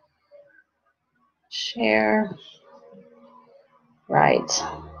 Share. Right.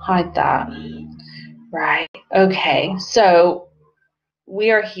 Hide that. Right. Okay. So we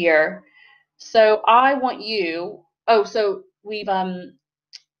are here. So I want you. Oh, so we've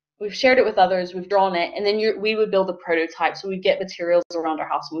shared it with others. We've drawn it, and then we would build a prototype. So we get materials around our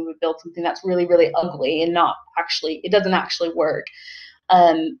house, and we would build something that's really, really ugly and it doesn't actually work.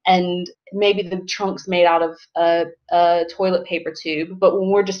 And maybe the trunk's made out of a toilet paper tube, but when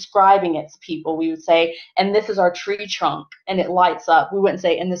we're describing it to people, we would say, and this is our tree trunk, and it lights up. We wouldn't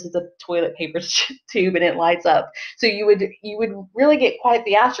say, and this is a toilet paper tube, and it lights up. So you would really get quite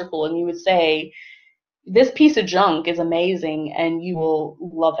theatrical, and you would say, this piece of junk is amazing, and you will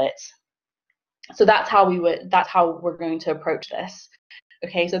love it. So that's how we're going to approach this.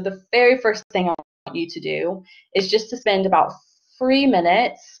 Okay, so the very first thing I want you to do is just to spend about 3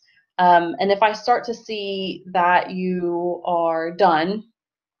 minutes, and if I start to see that you are done,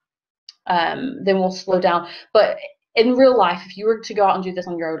 then we'll slow down. But in real life, if you were to go out and do this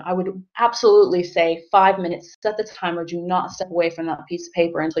on your own, I would absolutely say 5 minutes. Set the timer. Do not step away from that piece of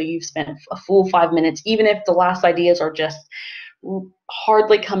paper until you've spent a full 5 minutes, even if the last ideas are just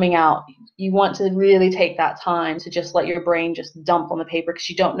hardly coming out. You want to really take that time to just let your brain just dump on the paper, because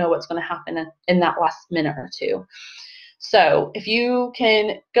you don't know what's going to happen in that last minute or two. So if you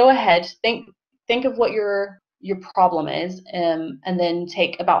can go ahead, think of what your problem is, and then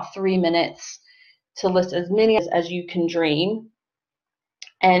take about 3 minutes to list as many as you can dream.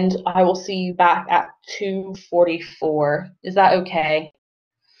 And I will see you back at 2:44. Is that okay?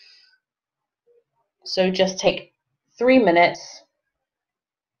 So just take 3 minutes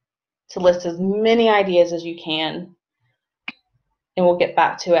to list as many ideas as you can. and we'll get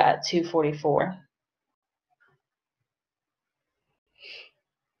back to it at 2:44.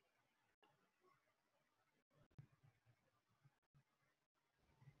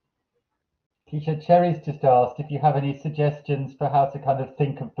 Kisha, Cherry's just asked if you have any suggestions for how to kind of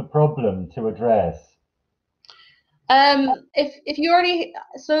think of the problem to address. If you already,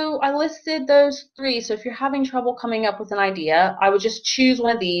 so I listed those 3. So if you're having trouble coming up with an idea, I would just choose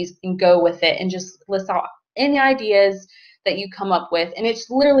one of these and go with it and just list out any ideas that you come up with. And it's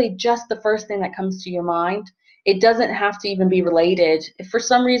literally just the first thing that comes to your mind. It doesn't have to even be related. If for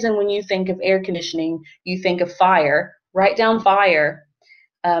some reason when you think of air conditioning, you think of fire, write down fire.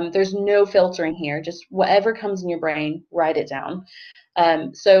 There's no filtering here. Just whatever comes in your brain, write it down.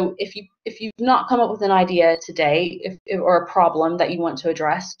 So if you've not come up with an idea today, or a problem that you want to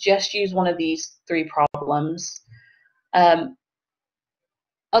address, just use one of these 3 problems.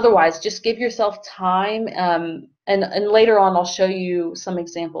 Otherwise, just give yourself time. And later on, I'll show you some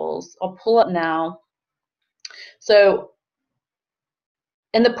examples. I'll pull up now. So,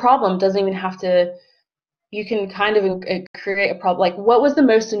 and the problem doesn't even have to. You can kind of create a problem. Like, what was the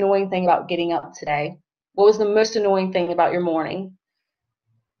most annoying thing about getting up today? What was the most annoying thing about your morning?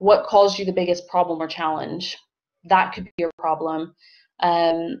 What caused you the biggest problem or challenge? That could be your problem.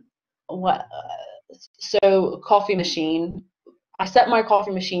 So coffee machine. I set my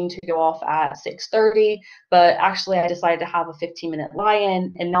coffee machine to go off at 6:30, but actually I decided to have a 15-minute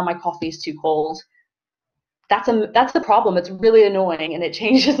lie-in, and now my coffee is too cold. That's the problem. It's really annoying, and it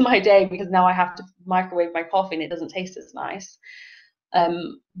changes my day because now I have to microwave my coffee, and it doesn't taste as nice.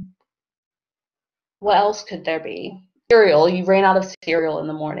 What else could there be? Cereal. You ran out of cereal in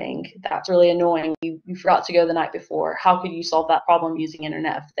the morning. That's really annoying. You forgot to go the night before. How could you solve that problem using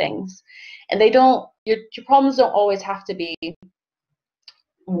Internet of Things? And your problems don't always have to be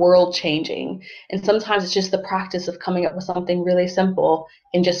world changing. And sometimes it's just the practice of coming up with something really simple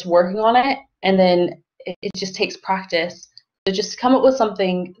and just working on it. And then it just takes practice. So just come up with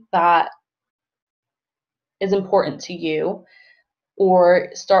something that is important to you, or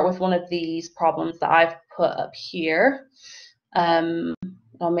start with one of these problems that I've put up here. I'll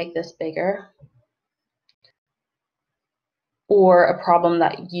make this bigger. Or a problem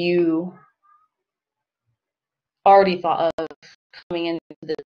that you already thought of coming into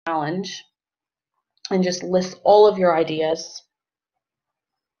the challenge, and just list all of your ideas.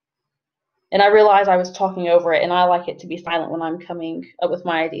 And I realized I was talking over it, and I like it to be silent when I'm coming up with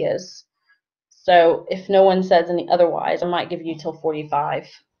my ideas. So if no one says any otherwise, I might give you till 45.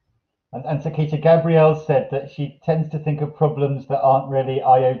 And so Kisha, Gabrielle said that she tends to think of problems that aren't really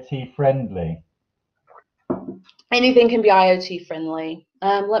IoT friendly. Anything can be IoT friendly.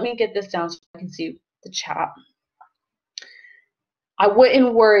 Let me get this down so I can see the chat. I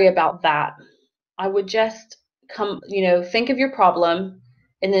wouldn't worry about that. I would just think of your problem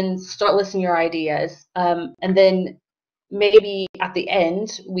and then start listing your ideas. And then maybe at the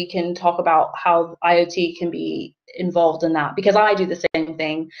end, we can talk about how IoT can be involved in that, because I do the same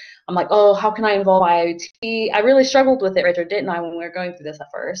thing. I'm like, oh, how can I involve IoT? I really struggled with it, Richard, didn't I, when we were going through this at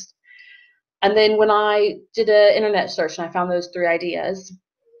first? And then when I did an internet search and I found those 3 ideas,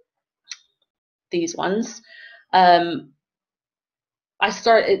 these ones, it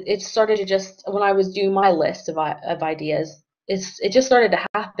started to just, when I was doing my list of ideas, it just started to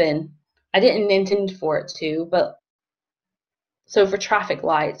happen. I didn't intend for it to, but so for traffic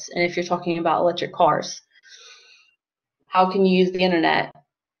lights, and if you're talking about electric cars, how can you use the internet?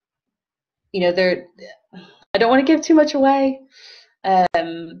 I don't want to give too much away. There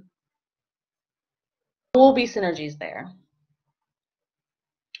will be synergies there.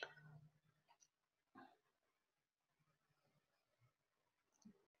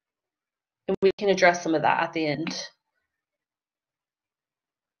 And we can address some of that at the end.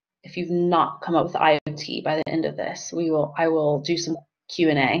 If you've not come up with IoT by the end of this, I will do some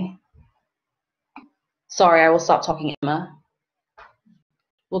Q&A. Sorry, I will stop talking, Emma.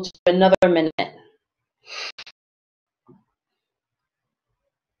 We'll do another minute.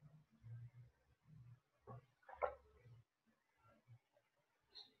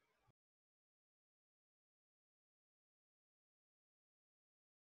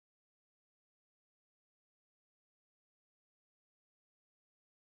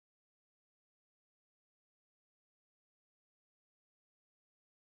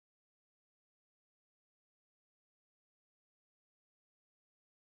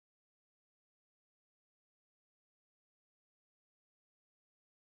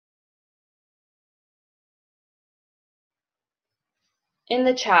 In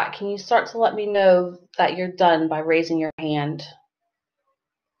the chat, can you start to let me know that you're done by raising your hand?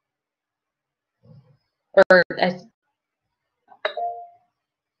 Or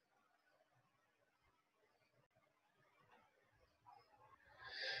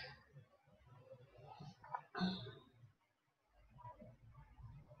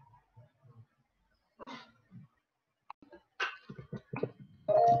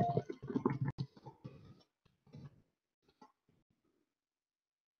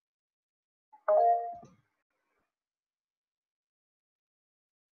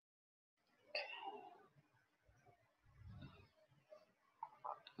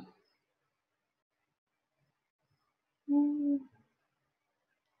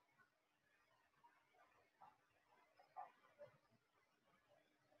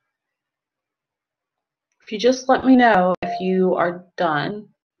If you just let me know if you are done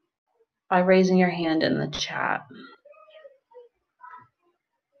by raising your hand in the chat.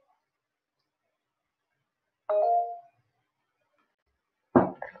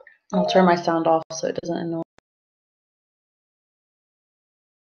 I'll turn my sound off so it doesn't annoy.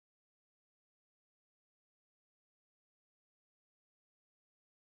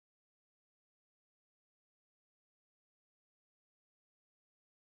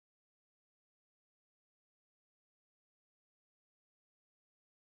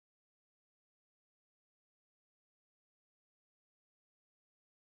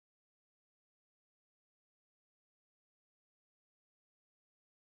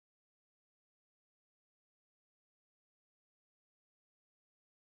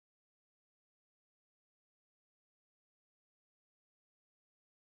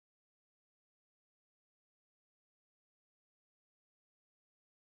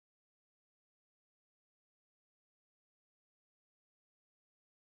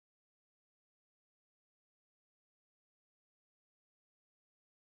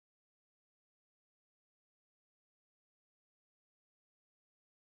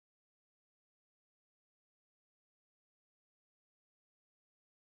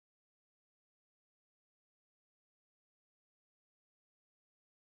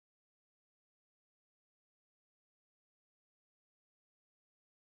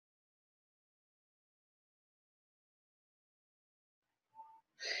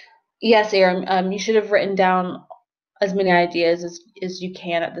 Yes, Aaron, you should have written down as many ideas as you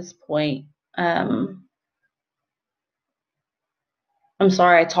can at this point. I'm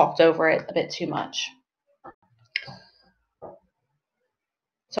sorry I talked over it a bit too much.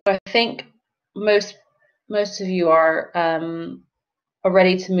 So I think most of you are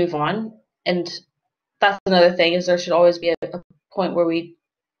ready to move on, and that's another thing, is there should always be a point where we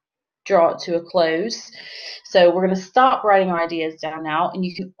draw it to a close. So we're going to stop writing our ideas down now, and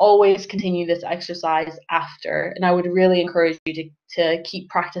you can always continue this exercise after. And I would really encourage you to keep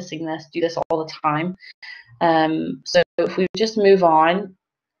practicing this, do this all the time. So if we just move on,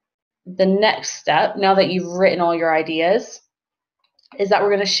 the next step, now that you've written all your ideas, is that we're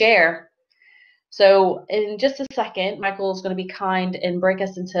going to share. So in just a second, Michael is going to be kind and break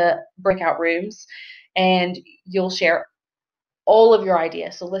us into breakout rooms, and you'll share all of your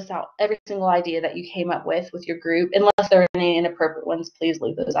ideas. So list out every single idea that you came up with your group. Unless there are any inappropriate ones, please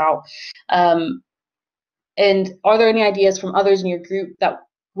leave those out. And are there any ideas from others in your group that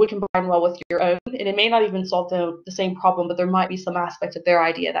would combine well with your own? And it may not even solve the same problem, but there might be some aspect of their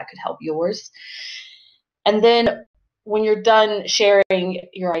idea that could help yours. And then when you're done sharing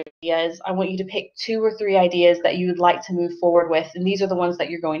your ideas, I want you to pick 2 or 3 ideas that you would like to move forward with. And these are the ones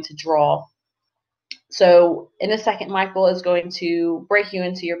that you're going to draw. So in a second, Michael is going to break you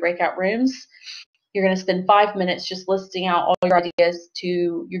into your breakout rooms. You're going to spend 5 minutes just listing out all your ideas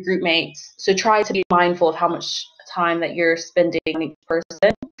to your group mates. So try to be mindful of how much time that you're spending on each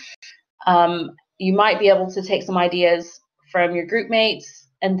person. You might be able to take some ideas from your group mates,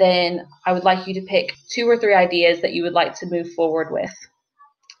 and then I would like you to pick 2 or 3 ideas that you would like to move forward with.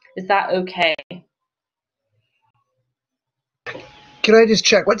 Is that okay? Can I just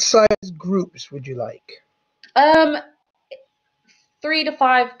check, what size groups would you like? 3 to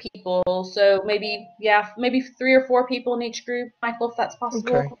 5 people. So maybe 3 or 4 people in each group, Michael, if that's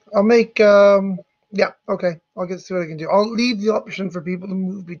possible. Okay. I'll make yeah, okay. I'll get to see what I can do. I'll leave the option for people to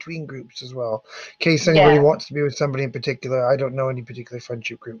move between groups as well, in case anybody wants to be with somebody in particular. I don't know any particular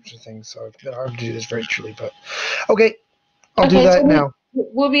friendship groups or things, so it's a bit hard to do this virtually, but okay. I'll do that now.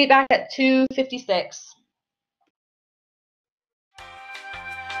 We'll be back at 2:56.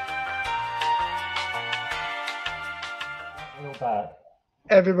 We're back.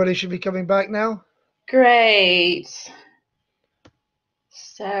 Everybody should be coming back now. Great.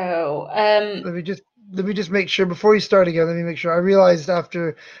 So let me just make sure before you start again. Let me make sure. I realized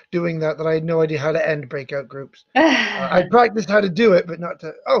after doing that I had no idea how to end breakout groups. I practiced how to do it, but not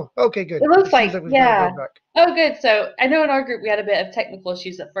to. Oh, okay, good. It looks like yeah. Oh, good. So I know in our group we had a bit of technical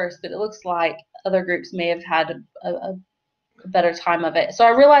issues at first, but it looks like other groups may have had a better time of it. So I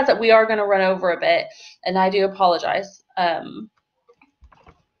realize that we are going to run over a bit, and I do apologize.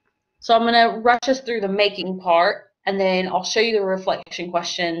 So I'm going to rush us through the making part, and then I'll show you the reflection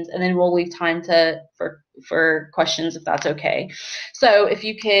questions, and then we'll leave time for questions if that's okay. So if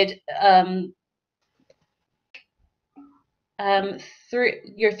you could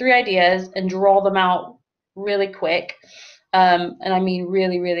your 3 ideas and draw them out really quick, and I mean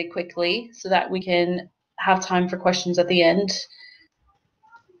really, really quickly, so that we can have time for questions at the end.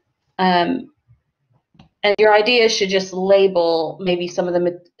 And your ideas should just label maybe some of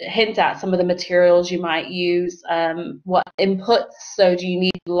the, hint at some of the materials you might use, what inputs, so do you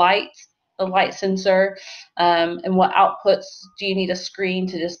need light, a light sensor, and what outputs, do you need a screen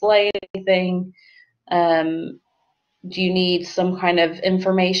to display anything, do you need some kind of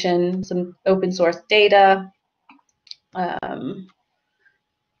information, some open source data, so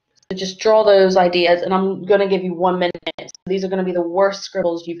just draw those ideas, and I'm going to give you 1 minute. So these are going to be the worst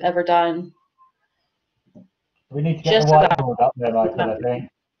scribbles you've ever done. We need to get the whiteboard up there, Michael, I think.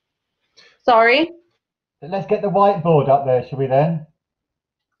 Sorry? Let's get the whiteboard up there, shall we then?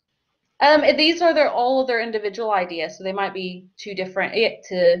 These are all of their individual ideas, so they might be too different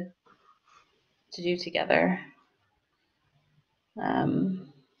to do together.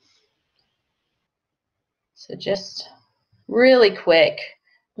 So just really quick,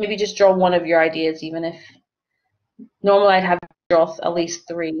 maybe just draw one of your ideas, even if normally I'd have to draw at least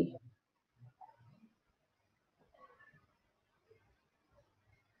 3.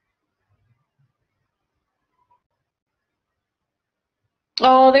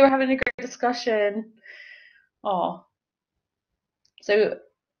 Oh, they were having a great discussion. Oh, so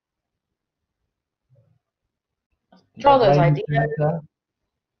draw those ideas. Sensor?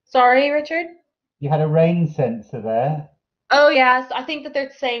 Sorry, Richard? You had a rain sensor there. Oh, yes. I think that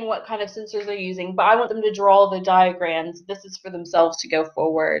they're saying what kind of sensors they're using, but I want them to draw the diagrams. This is for themselves to go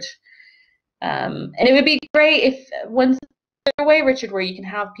forward. And it would be great if once there's a way, Richard, where you can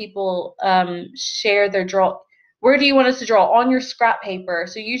have people share their draw. Where do you want us to draw? On your scrap paper.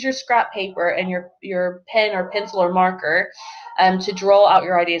 So use your scrap paper and your pen or pencil or marker to draw out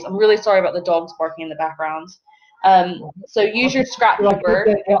your ideas. I'm really sorry about the dogs barking in the background. So use your scrap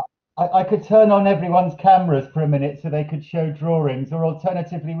paper. I could turn on everyone's cameras for a minute so they could show drawings, or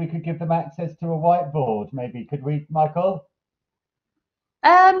alternatively, we could give them access to a whiteboard. Maybe could we, Michael?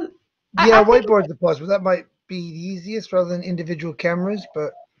 Yeah, whiteboards are possible. That might be the easiest rather than individual cameras,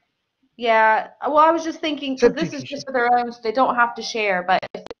 but. Yeah, well, I was just thinking, because this is just for their own, so they don't have to share. But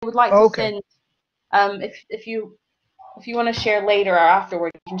if they would like to send, if you want to share later or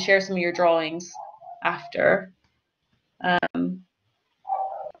afterward, you can share some of your drawings after.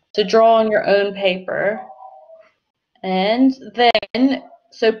 So draw on your own paper, and then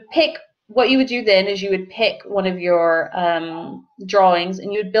pick. What you would do then is you would pick one of your drawings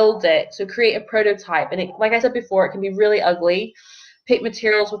and you would build it. So create a prototype, and like I said before, it can be really ugly. Pick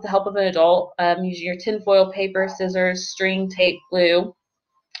materials with the help of an adult, using your tinfoil paper, scissors, string, tape, glue,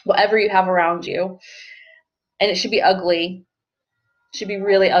 whatever you have around you. And it should be ugly. It should be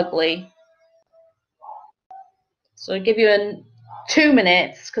really ugly. So I'll give you 2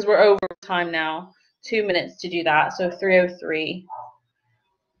 minutes, because we're over time now. 2 minutes to do that. So 3:03.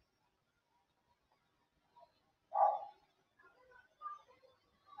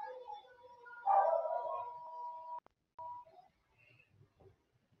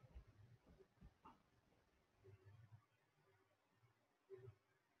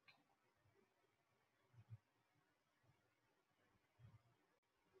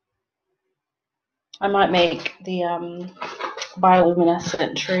 I might make the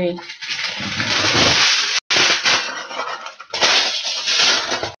bioluminescent tree.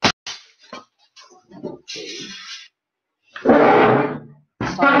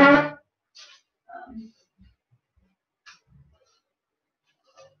 Sorry.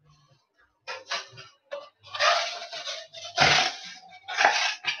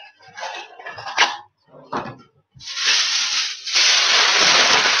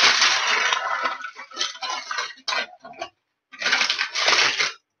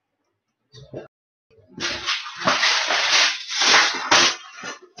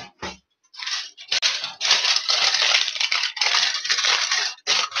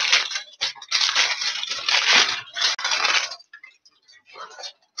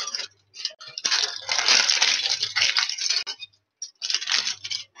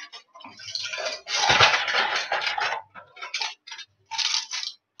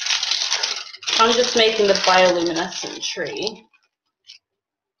 I'm just making the bioluminescent tree.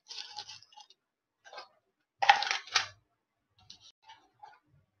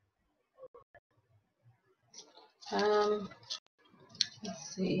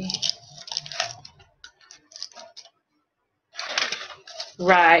 Let's see.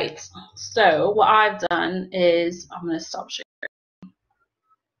 Right. So what I've done is I'm going to stop sharing.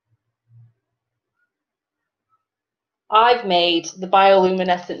 I've made the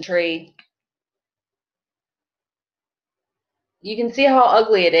bioluminescent tree. You can see how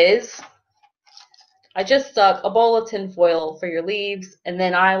ugly it is. I just stuck a bowl of tinfoil for your leaves, and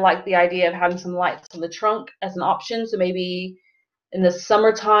then I like the idea of having some lights on the trunk as an option. So maybe In the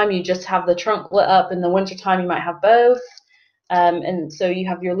summertime, you just have the trunk lit up. In the wintertime, you might have both. And so you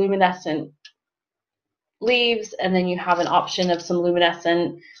have your luminescent leaves, and then you have an option of some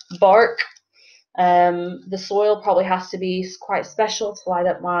luminescent bark. The soil probably has to be quite special to light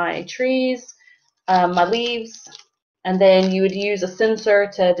up my trees, my leaves. And then you would use a sensor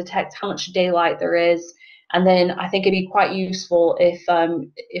to detect how much daylight there is. And then I think it'd be quite useful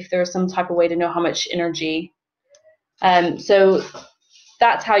if there's some type of way to know how much energy. So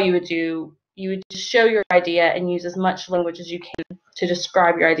that's how you would do. You would just show your idea and use as much language as you can to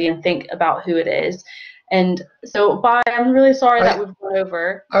describe your idea and think about who it is. And so, I'm really sorry that we've gone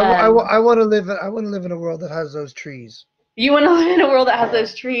over. I want to live in a world that has those trees. You want to live in a world that has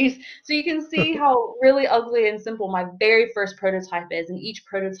those trees. So you can see how really ugly and simple my very first prototype is, and each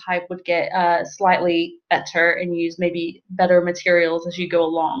prototype would get slightly better and use maybe better materials as you go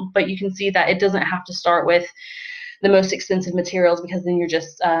along. But you can see that it doesn't have to start with the most expensive materials, because then you're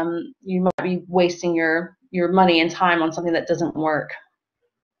just you might be wasting your money and time on something that doesn't work.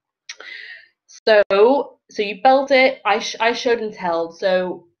 So you built it. I showed and told.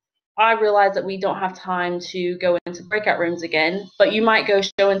 So I realized that we don't have time to go into breakout rooms again, but you might go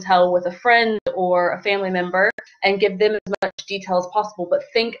show and tell with a friend or a family member and give them as much detail as possible, but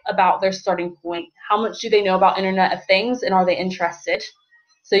think about their starting point. How much do they know about Internet of Things, and are they interested?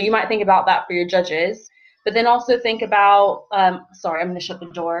 So you might think about that for your judges, but then also think about, sorry, I'm going to shut the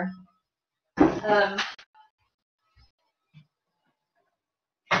door.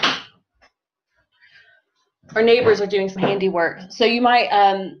 Our neighbors are doing some handiwork. So you might,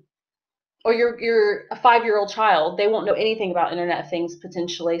 or you're a 5-year-old child, they won't know anything about Internet of Things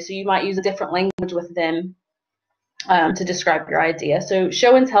potentially. So you might use a different language with them to describe your idea. So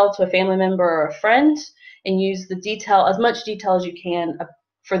show and tell to a family member or a friend, and use the detail, as much detail as you can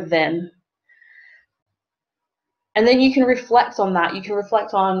for them. And then you can reflect on that. You can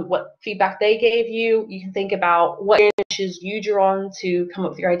reflect on what feedback they gave you. You can think about what issues you drew on to come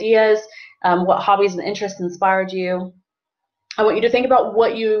up with your ideas, what hobbies and interests inspired you. I want you to think about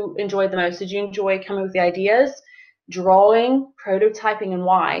what you enjoyed the most. Did you enjoy coming with the ideas, drawing, prototyping, and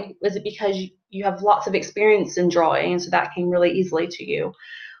why? Was it because you have lots of experience in drawing, and so that came really easily to you?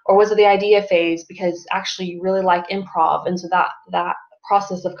 Or was it the idea phase because actually you really like improv, and so that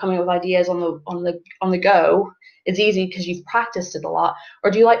process of coming up with ideas on the go is easy because you've practiced it a lot? Or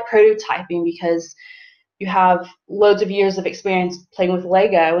do you like prototyping because you have loads of years of experience playing with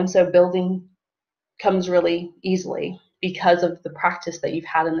Lego, and so building comes really easily because of the practice that you've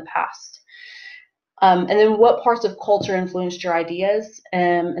had in the past? And then what parts of culture influenced your ideas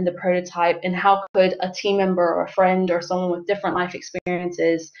and the prototype, and how could a team member or a friend or someone with different life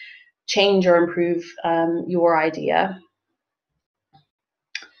experiences change or improve your idea?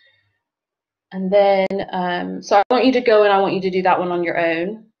 And then, so I want you to go and I want you to do that one on your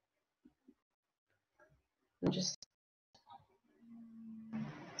own.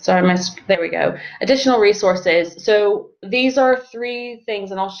 Sorry, there we go. Additional resources. So these are 3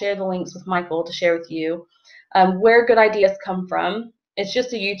 things, and I'll share the links with Michael to share with you. Where good ideas come from. It's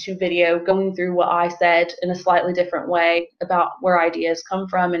just a YouTube video going through what I said in a slightly different way about where ideas come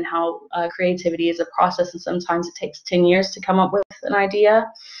from and how creativity is a process, and sometimes it takes 10 years to come up with an idea.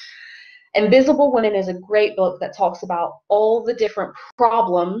 Invisible Women is a great book that talks about all the different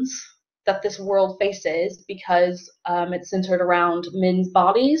problems that this world faces because it's centered around men's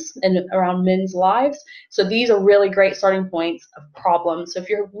bodies and around men's lives. So these are really great starting points of problems. So if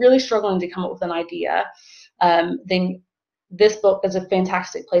you're really struggling to come up with an idea, then this book is a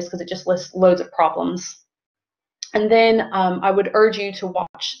fantastic place because it just lists loads of problems. And then I would urge you to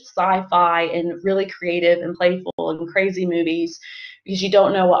watch sci-fi and really creative and playful and crazy movies, because you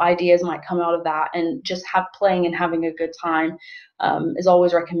don't know what ideas might come out of that. And just playing and having a good time is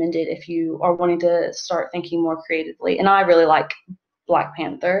always recommended if you are wanting to start thinking more creatively. And I really like Black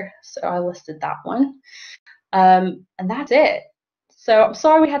Panther, so I listed that one. And that's it. So I'm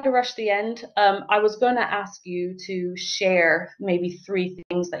sorry we had to rush the end. I was going to ask you to share maybe 3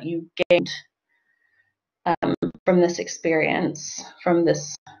 things that you gained from this experience, from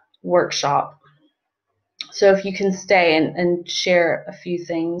this workshop. So if you can stay and share a few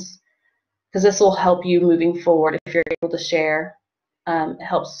things, because this will help you moving forward. If you're able to share, it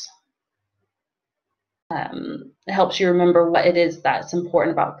helps you remember what it is that's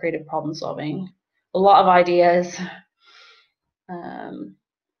important about creative problem solving. A lot of ideas.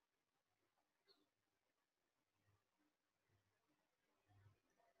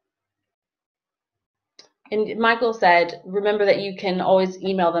 And Michael said, remember that you can always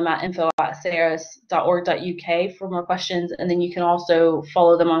email them at info@seras.org.uk for more questions. And then you can also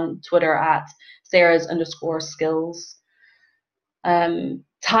follow them on Twitter at seras_skills.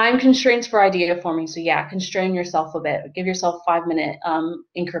 Time constraints for idea forming. So yeah, constrain yourself a bit. Give yourself 5-minute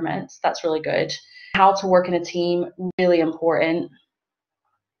increments. That's really good. How to work in a team, really important.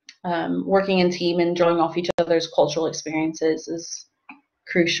 Working in team and drawing off each other's cultural experiences is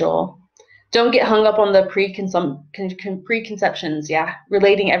crucial. Don't get hung up on the preconceptions. Yeah,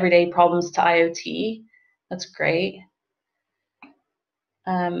 relating everyday problems to IoT. That's great.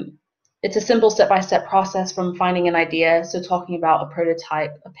 It's a simple step-by-step process from finding an idea. So talking about a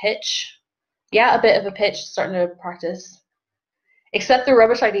prototype, a pitch. Yeah, a bit of a pitch, starting to practice. Except the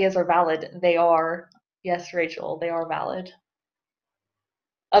rubbish ideas are valid. They are. Yes, Rachel, they are valid.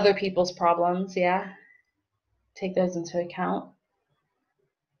 Other people's problems, yeah. Take those into account.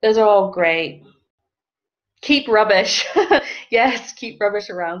 Those are all great. Keep rubbish. Yes, keep rubbish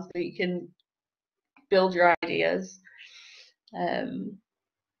around so you can build your ideas.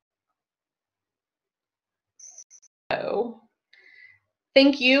 So,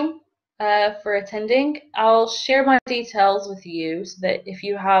 thank you for attending. I'll share my details with you so that if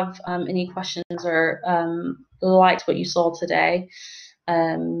you have any questions or liked what you saw today,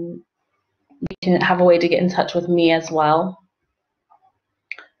 you can have a way to get in touch with me as well.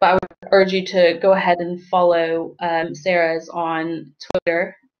 But I would urge you to go ahead and follow SERAS on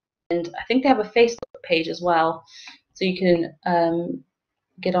Twitter, and I think they have a Facebook page as well, so you can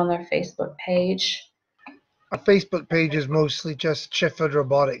get on their Facebook page. Our Facebook page is mostly just Sheffield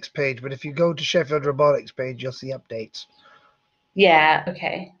Robotics page, but if you go to Sheffield Robotics page, you'll see updates. Yeah,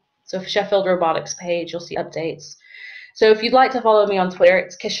 okay. So for Sheffield Robotics page, you'll see updates. So if you'd like to follow me on Twitter,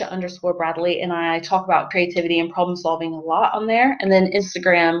 it's Kisha_Bradley, and I talk about creativity and problem solving a lot on there. And then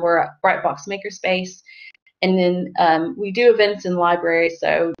Instagram, we're at Brightbox Makerspace. And then we do events in libraries,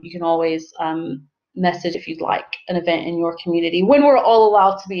 so you can always message if you'd like an event in your community when we're all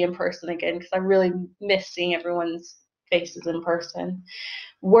allowed to be in person again, because I really miss seeing everyone's faces in person.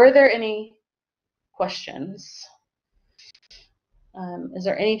 Were there any questions? Is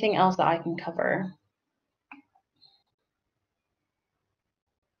there anything else that I can cover?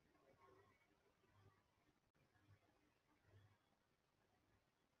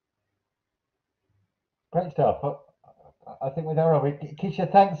 Great stuff. I think we're there, are we?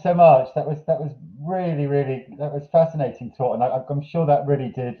 Kisha, thanks so much. That was really that was fascinating talk, and I'm sure that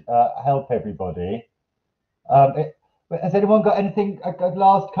really did help everybody. Has anyone got anything, a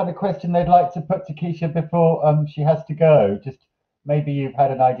last kind of question they'd like to put to Kisha before she has to go? Just maybe you've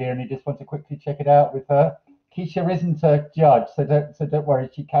had an idea and you just want to quickly check it out with her. Kisha isn't a judge, so don't worry.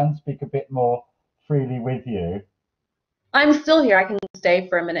 She can speak a bit more freely with you. I'm still here. I can stay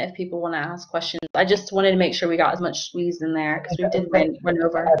for a minute if people want to ask questions. I just wanted to make sure we got as much squeezed in there because we did run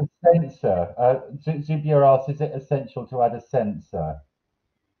over. Add a sensor. Zubia asks, is it essential to add a sensor?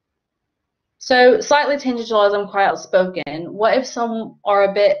 So slightly tangential, as I'm quite outspoken. What if some are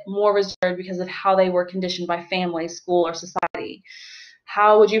a bit more reserved because of how they were conditioned by family, school, or society?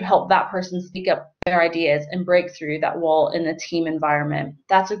 How would you help that person speak up their ideas and break through that wall in a team environment?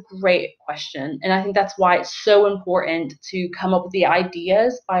 That's a great question. And I think that's why it's so important to come up with the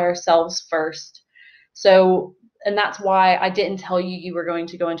ideas by ourselves first. So, and that's why I didn't tell you you were going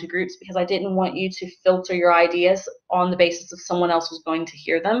to go into groups, because I didn't want you to filter your ideas on the basis of someone else was going to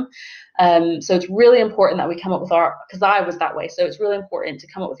hear them. So it's really important that we come up with because I was that way. So it's really important to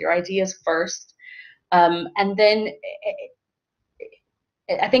come up with your ideas first. And then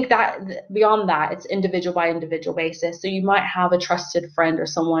I think that beyond that, it's individual by individual basis. So you might have a trusted friend or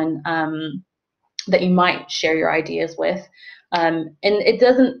someone that you might share your ideas with. And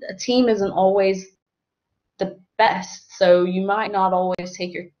a team isn't always the best. So you might not always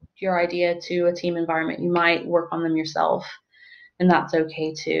take your idea to a team environment. You might work on them yourself, and that's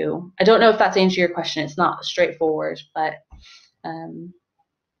okay too. I don't know if that's answered your question. It's not straightforward, but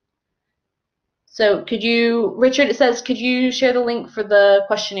so Richard, it says, could you share the link for the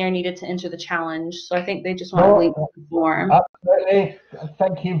questionnaire needed to enter the challenge? So I think they just want a link to the form. Absolutely.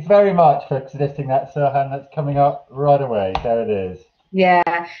 Thank you very much for suggesting that, Sirhan. That's coming up right away. There it is. Yeah.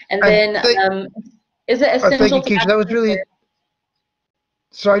 And then is it essential thank you, Kisha. That was really...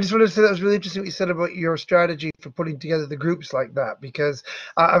 So I just wanted to say that was really interesting what you said about your strategy for putting together the groups like that, because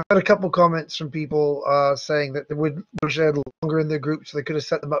I've had a couple comments from people saying that they would wish they had longer in their groups, so they could have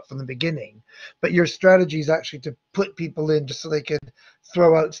set them up from the beginning. But your strategy is actually to put people in just so they can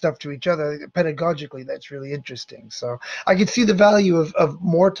throw out stuff to each other. Pedagogically, that's really interesting. So I can see the value of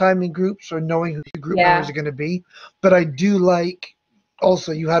more time in groups or knowing who your group members are going to be. But I do like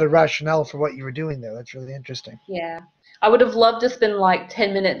also you had a rationale for what you were doing there. That's really interesting. Yeah. I would have loved to spend like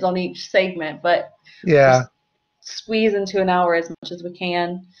 10 minutes on each segment, but yeah, squeeze into an hour as much as we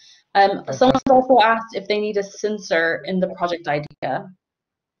can. Someone's also asked if they need a sensor in the project idea.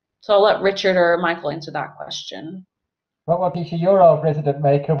 So I'll let Richard or Michael answer that question. Well, Kisha, you're our resident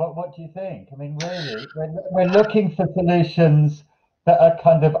maker. What do you think? I mean, really, we're looking for solutions that are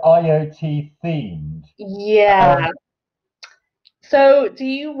kind of IoT themed. Yeah. So do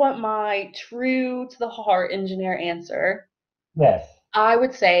you want my true to the heart engineer answer? Yes. I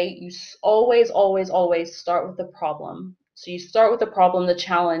would say you always, always, always start with the problem. So you start with the problem, the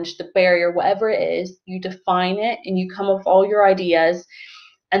challenge, the barrier, whatever it is, you define it and you come up with all your ideas.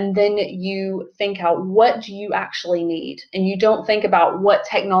 And then you think out, what do you actually need? And you don't think about what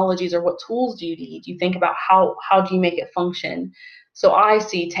technologies or what tools do you need. You think about how do you make it function. So I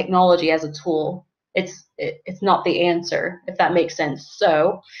see technology as a tool. It's not the answer, if that makes sense.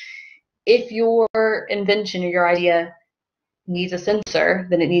 So if your invention or your idea needs a sensor,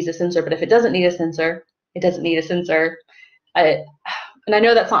 then it needs a sensor. But if it doesn't need a sensor, it doesn't need a sensor. And I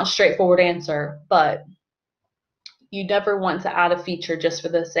know that's not a straightforward answer, but you never want to add a feature just for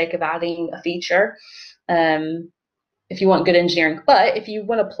the sake of adding a feature, if you want good engineering. But if you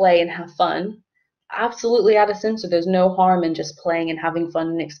want to play and have fun, absolutely add a sensor. There's no harm in just playing and having fun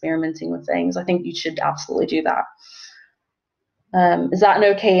and experimenting with things. I think you should absolutely do that. Is that an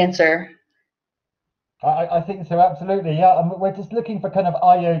okay answer? I think so, absolutely. Yeah, and we're just looking for kind of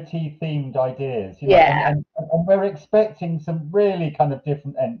IoT themed ideas, you know, Yeah. and we're expecting some really kind of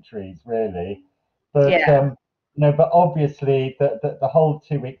different entries, really. But Yeah. you know, but obviously the whole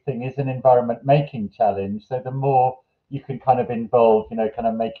 2 week thing is an environment making challenge. So the more you can kind of involve, you know, kind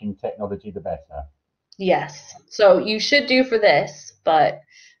of making technology, the better. Yes. So you should do for this, but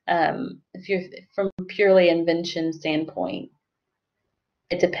if you're from purely invention standpoint,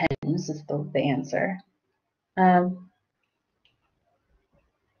 it depends is the answer.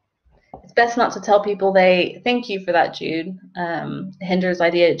 It's best not to tell people thank you for that, Jude. It hinders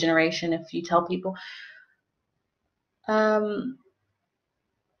idea generation if you tell people.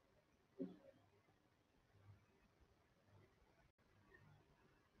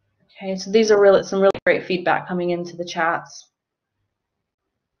 Okay, so these are some really great feedback coming into the chats.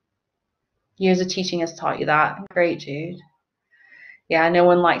 Years of teaching has taught you that. Great, Jude. Yeah, no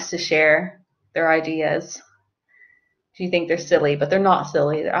one likes to share their ideas. Do you think they're silly? But they're not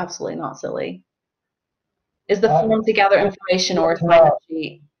silly. They're absolutely not silly. Is the form to gather information or a sign-up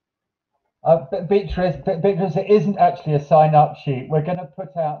sheet? Beatrice, it isn't actually a sign-up sheet. We're going to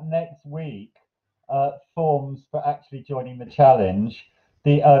put out next week forms for actually joining the challenge.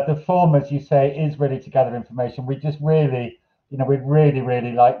 The form, as you say, is ready to gather information. We just really, you know, we'd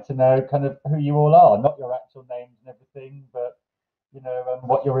really like to know kind of who you all are, not your actual names and everything, but you know,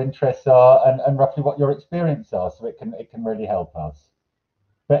 what your interests are and roughly what your experience are, so it can really help us.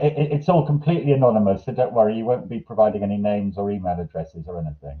 But it's all completely anonymous, so don't worry, you won't be providing any names or email addresses or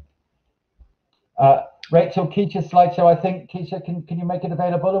anything. Rachel, Kisha slideshow, I think, Kisha, can you make it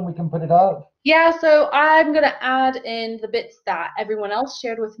available and we can put it up? Yeah, so I'm going to add in the bits that everyone else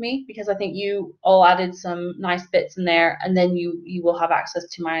shared with me, because I think you all added some nice bits in there, and then you will have access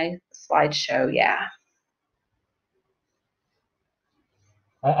to my slideshow, yeah.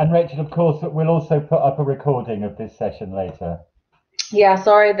 And Rachel, of course, we'll also put up a recording of this session later. Yeah,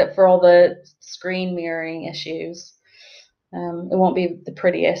 sorry for all the screen mirroring issues. It won't be the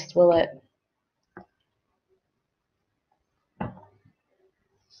prettiest, will it?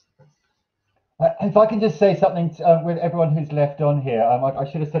 If I can just say something with everyone who's left on here, I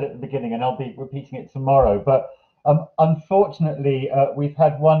should have said it at the beginning and I'll be repeating it tomorrow, but unfortunately, we've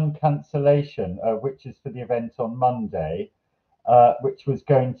had one cancellation, which is for the event on Monday, which was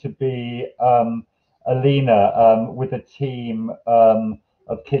going to be Alina with a team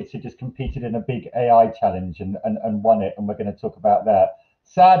of kids who just competed in a big AI challenge and won it, and we're going to talk about that.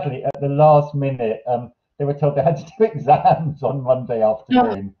 Sadly, at the last minute, they were told they had to do exams on Monday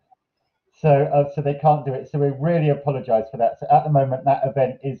afternoon. So they can't do it. So we really apologise for that. So at the moment, that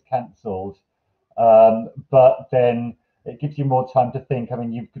event is cancelled. But then it gives you more time to think. I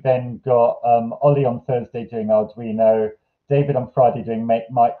mean, you've then got Ollie on Thursday doing Arduino, David on Friday doing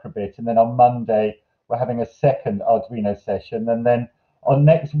Microbit, and then on Monday we're having a second Arduino session. And then on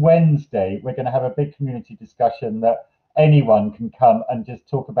next Wednesday, we're going to have a big community discussion that anyone can come and just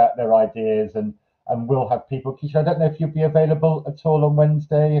talk about their ideas, and we'll have people. Kisha, I don't know if you'll be available at all on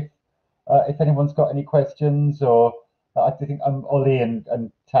Wednesday. If anyone's got any questions, or I think Ollie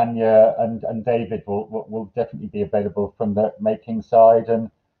and Tanya and David will definitely be available from the making side. And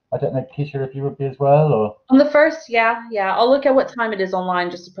I don't know, Kisha, if you would be as well, or on the first, yeah. I'll look at what time it is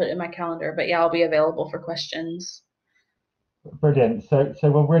online just to put it in my calendar. But yeah, I'll be available for questions. Brilliant. So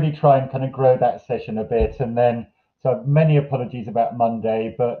we'll really try and kind of grow that session a bit, and then So many apologies about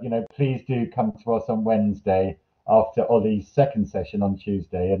Monday, but please do come to us on Wednesday after Ollie's second session on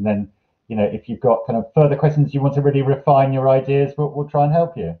Tuesday, and then if you've got kind of further questions, you want to really refine your ideas, we'll try and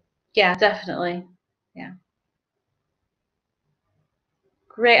help you. Yeah, definitely. Yeah.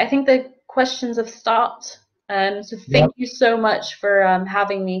 Great. I think the questions have stopped. So thank you so much for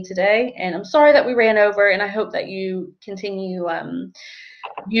having me today. And I'm sorry that we ran over, and I hope that you continue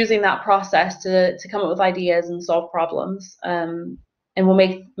using that process to come up with ideas and solve problems. And we'll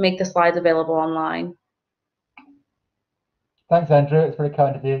make the slides available online. Thanks, Andrew. It's very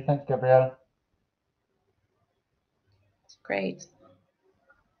kind of you. Thanks, Gabrielle. Great.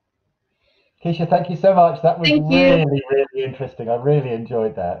 Kisha, thank you so much. That was really, really interesting. I really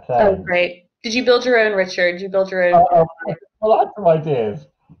enjoyed that. Oh, great. Did you build your own, Richard? Did you build your own? Well, I have some ideas.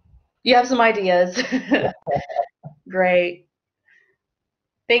 You have some ideas. Great.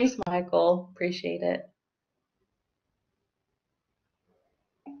 Thanks, Michael. Appreciate it.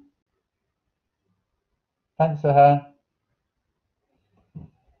 Thanks, Sahan.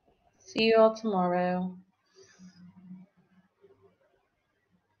 See you all tomorrow.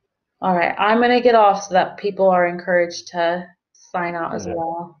 All right, I'm going to get off so that people are encouraged to sign out as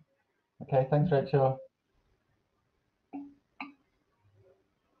well. Okay, thanks, Rachel.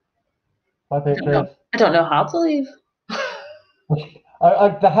 Bye, Beatrice. I don't know how to leave.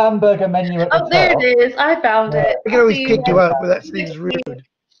 The hamburger menu at the top. There it is. I found it. I can always kick you out, but that seems rude.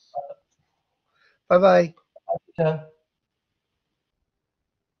 Bye-bye. Bye.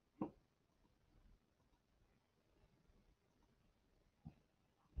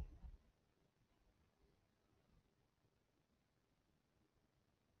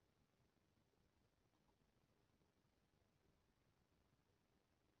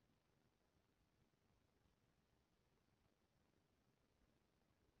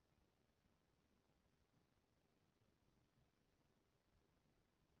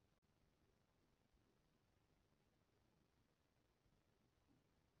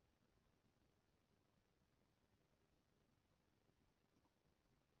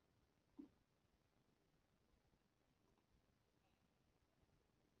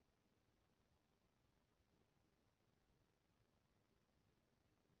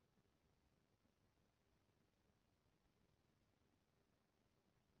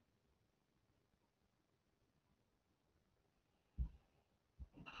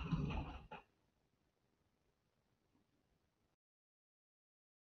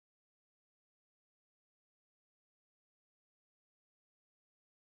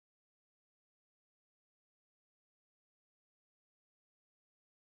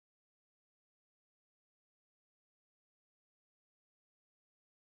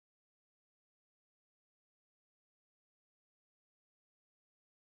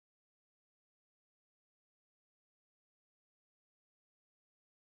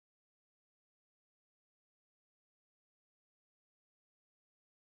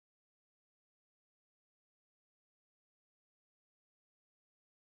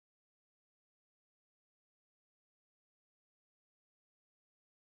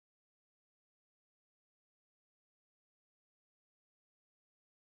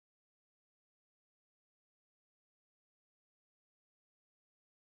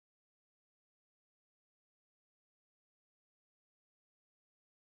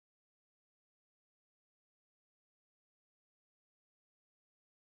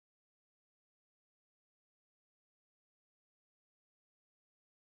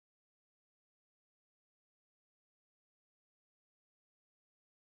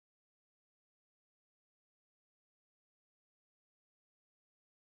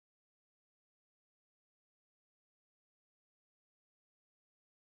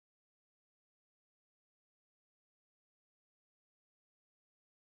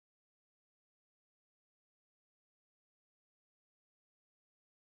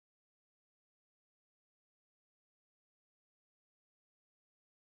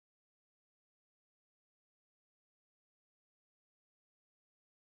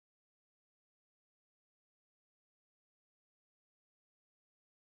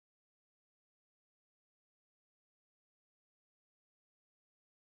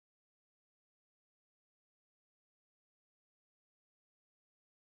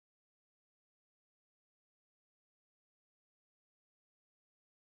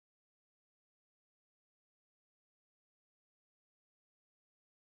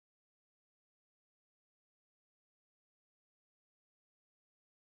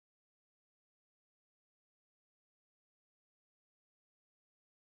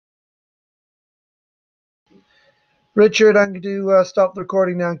 Richard, I'm going to stop the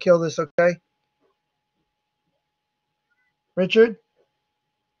recording now and kill this, okay? Richard?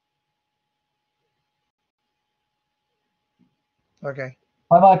 Okay.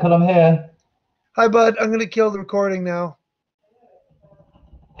 Hi, Michael. I'm here. Hi, bud. I'm going to kill the recording now.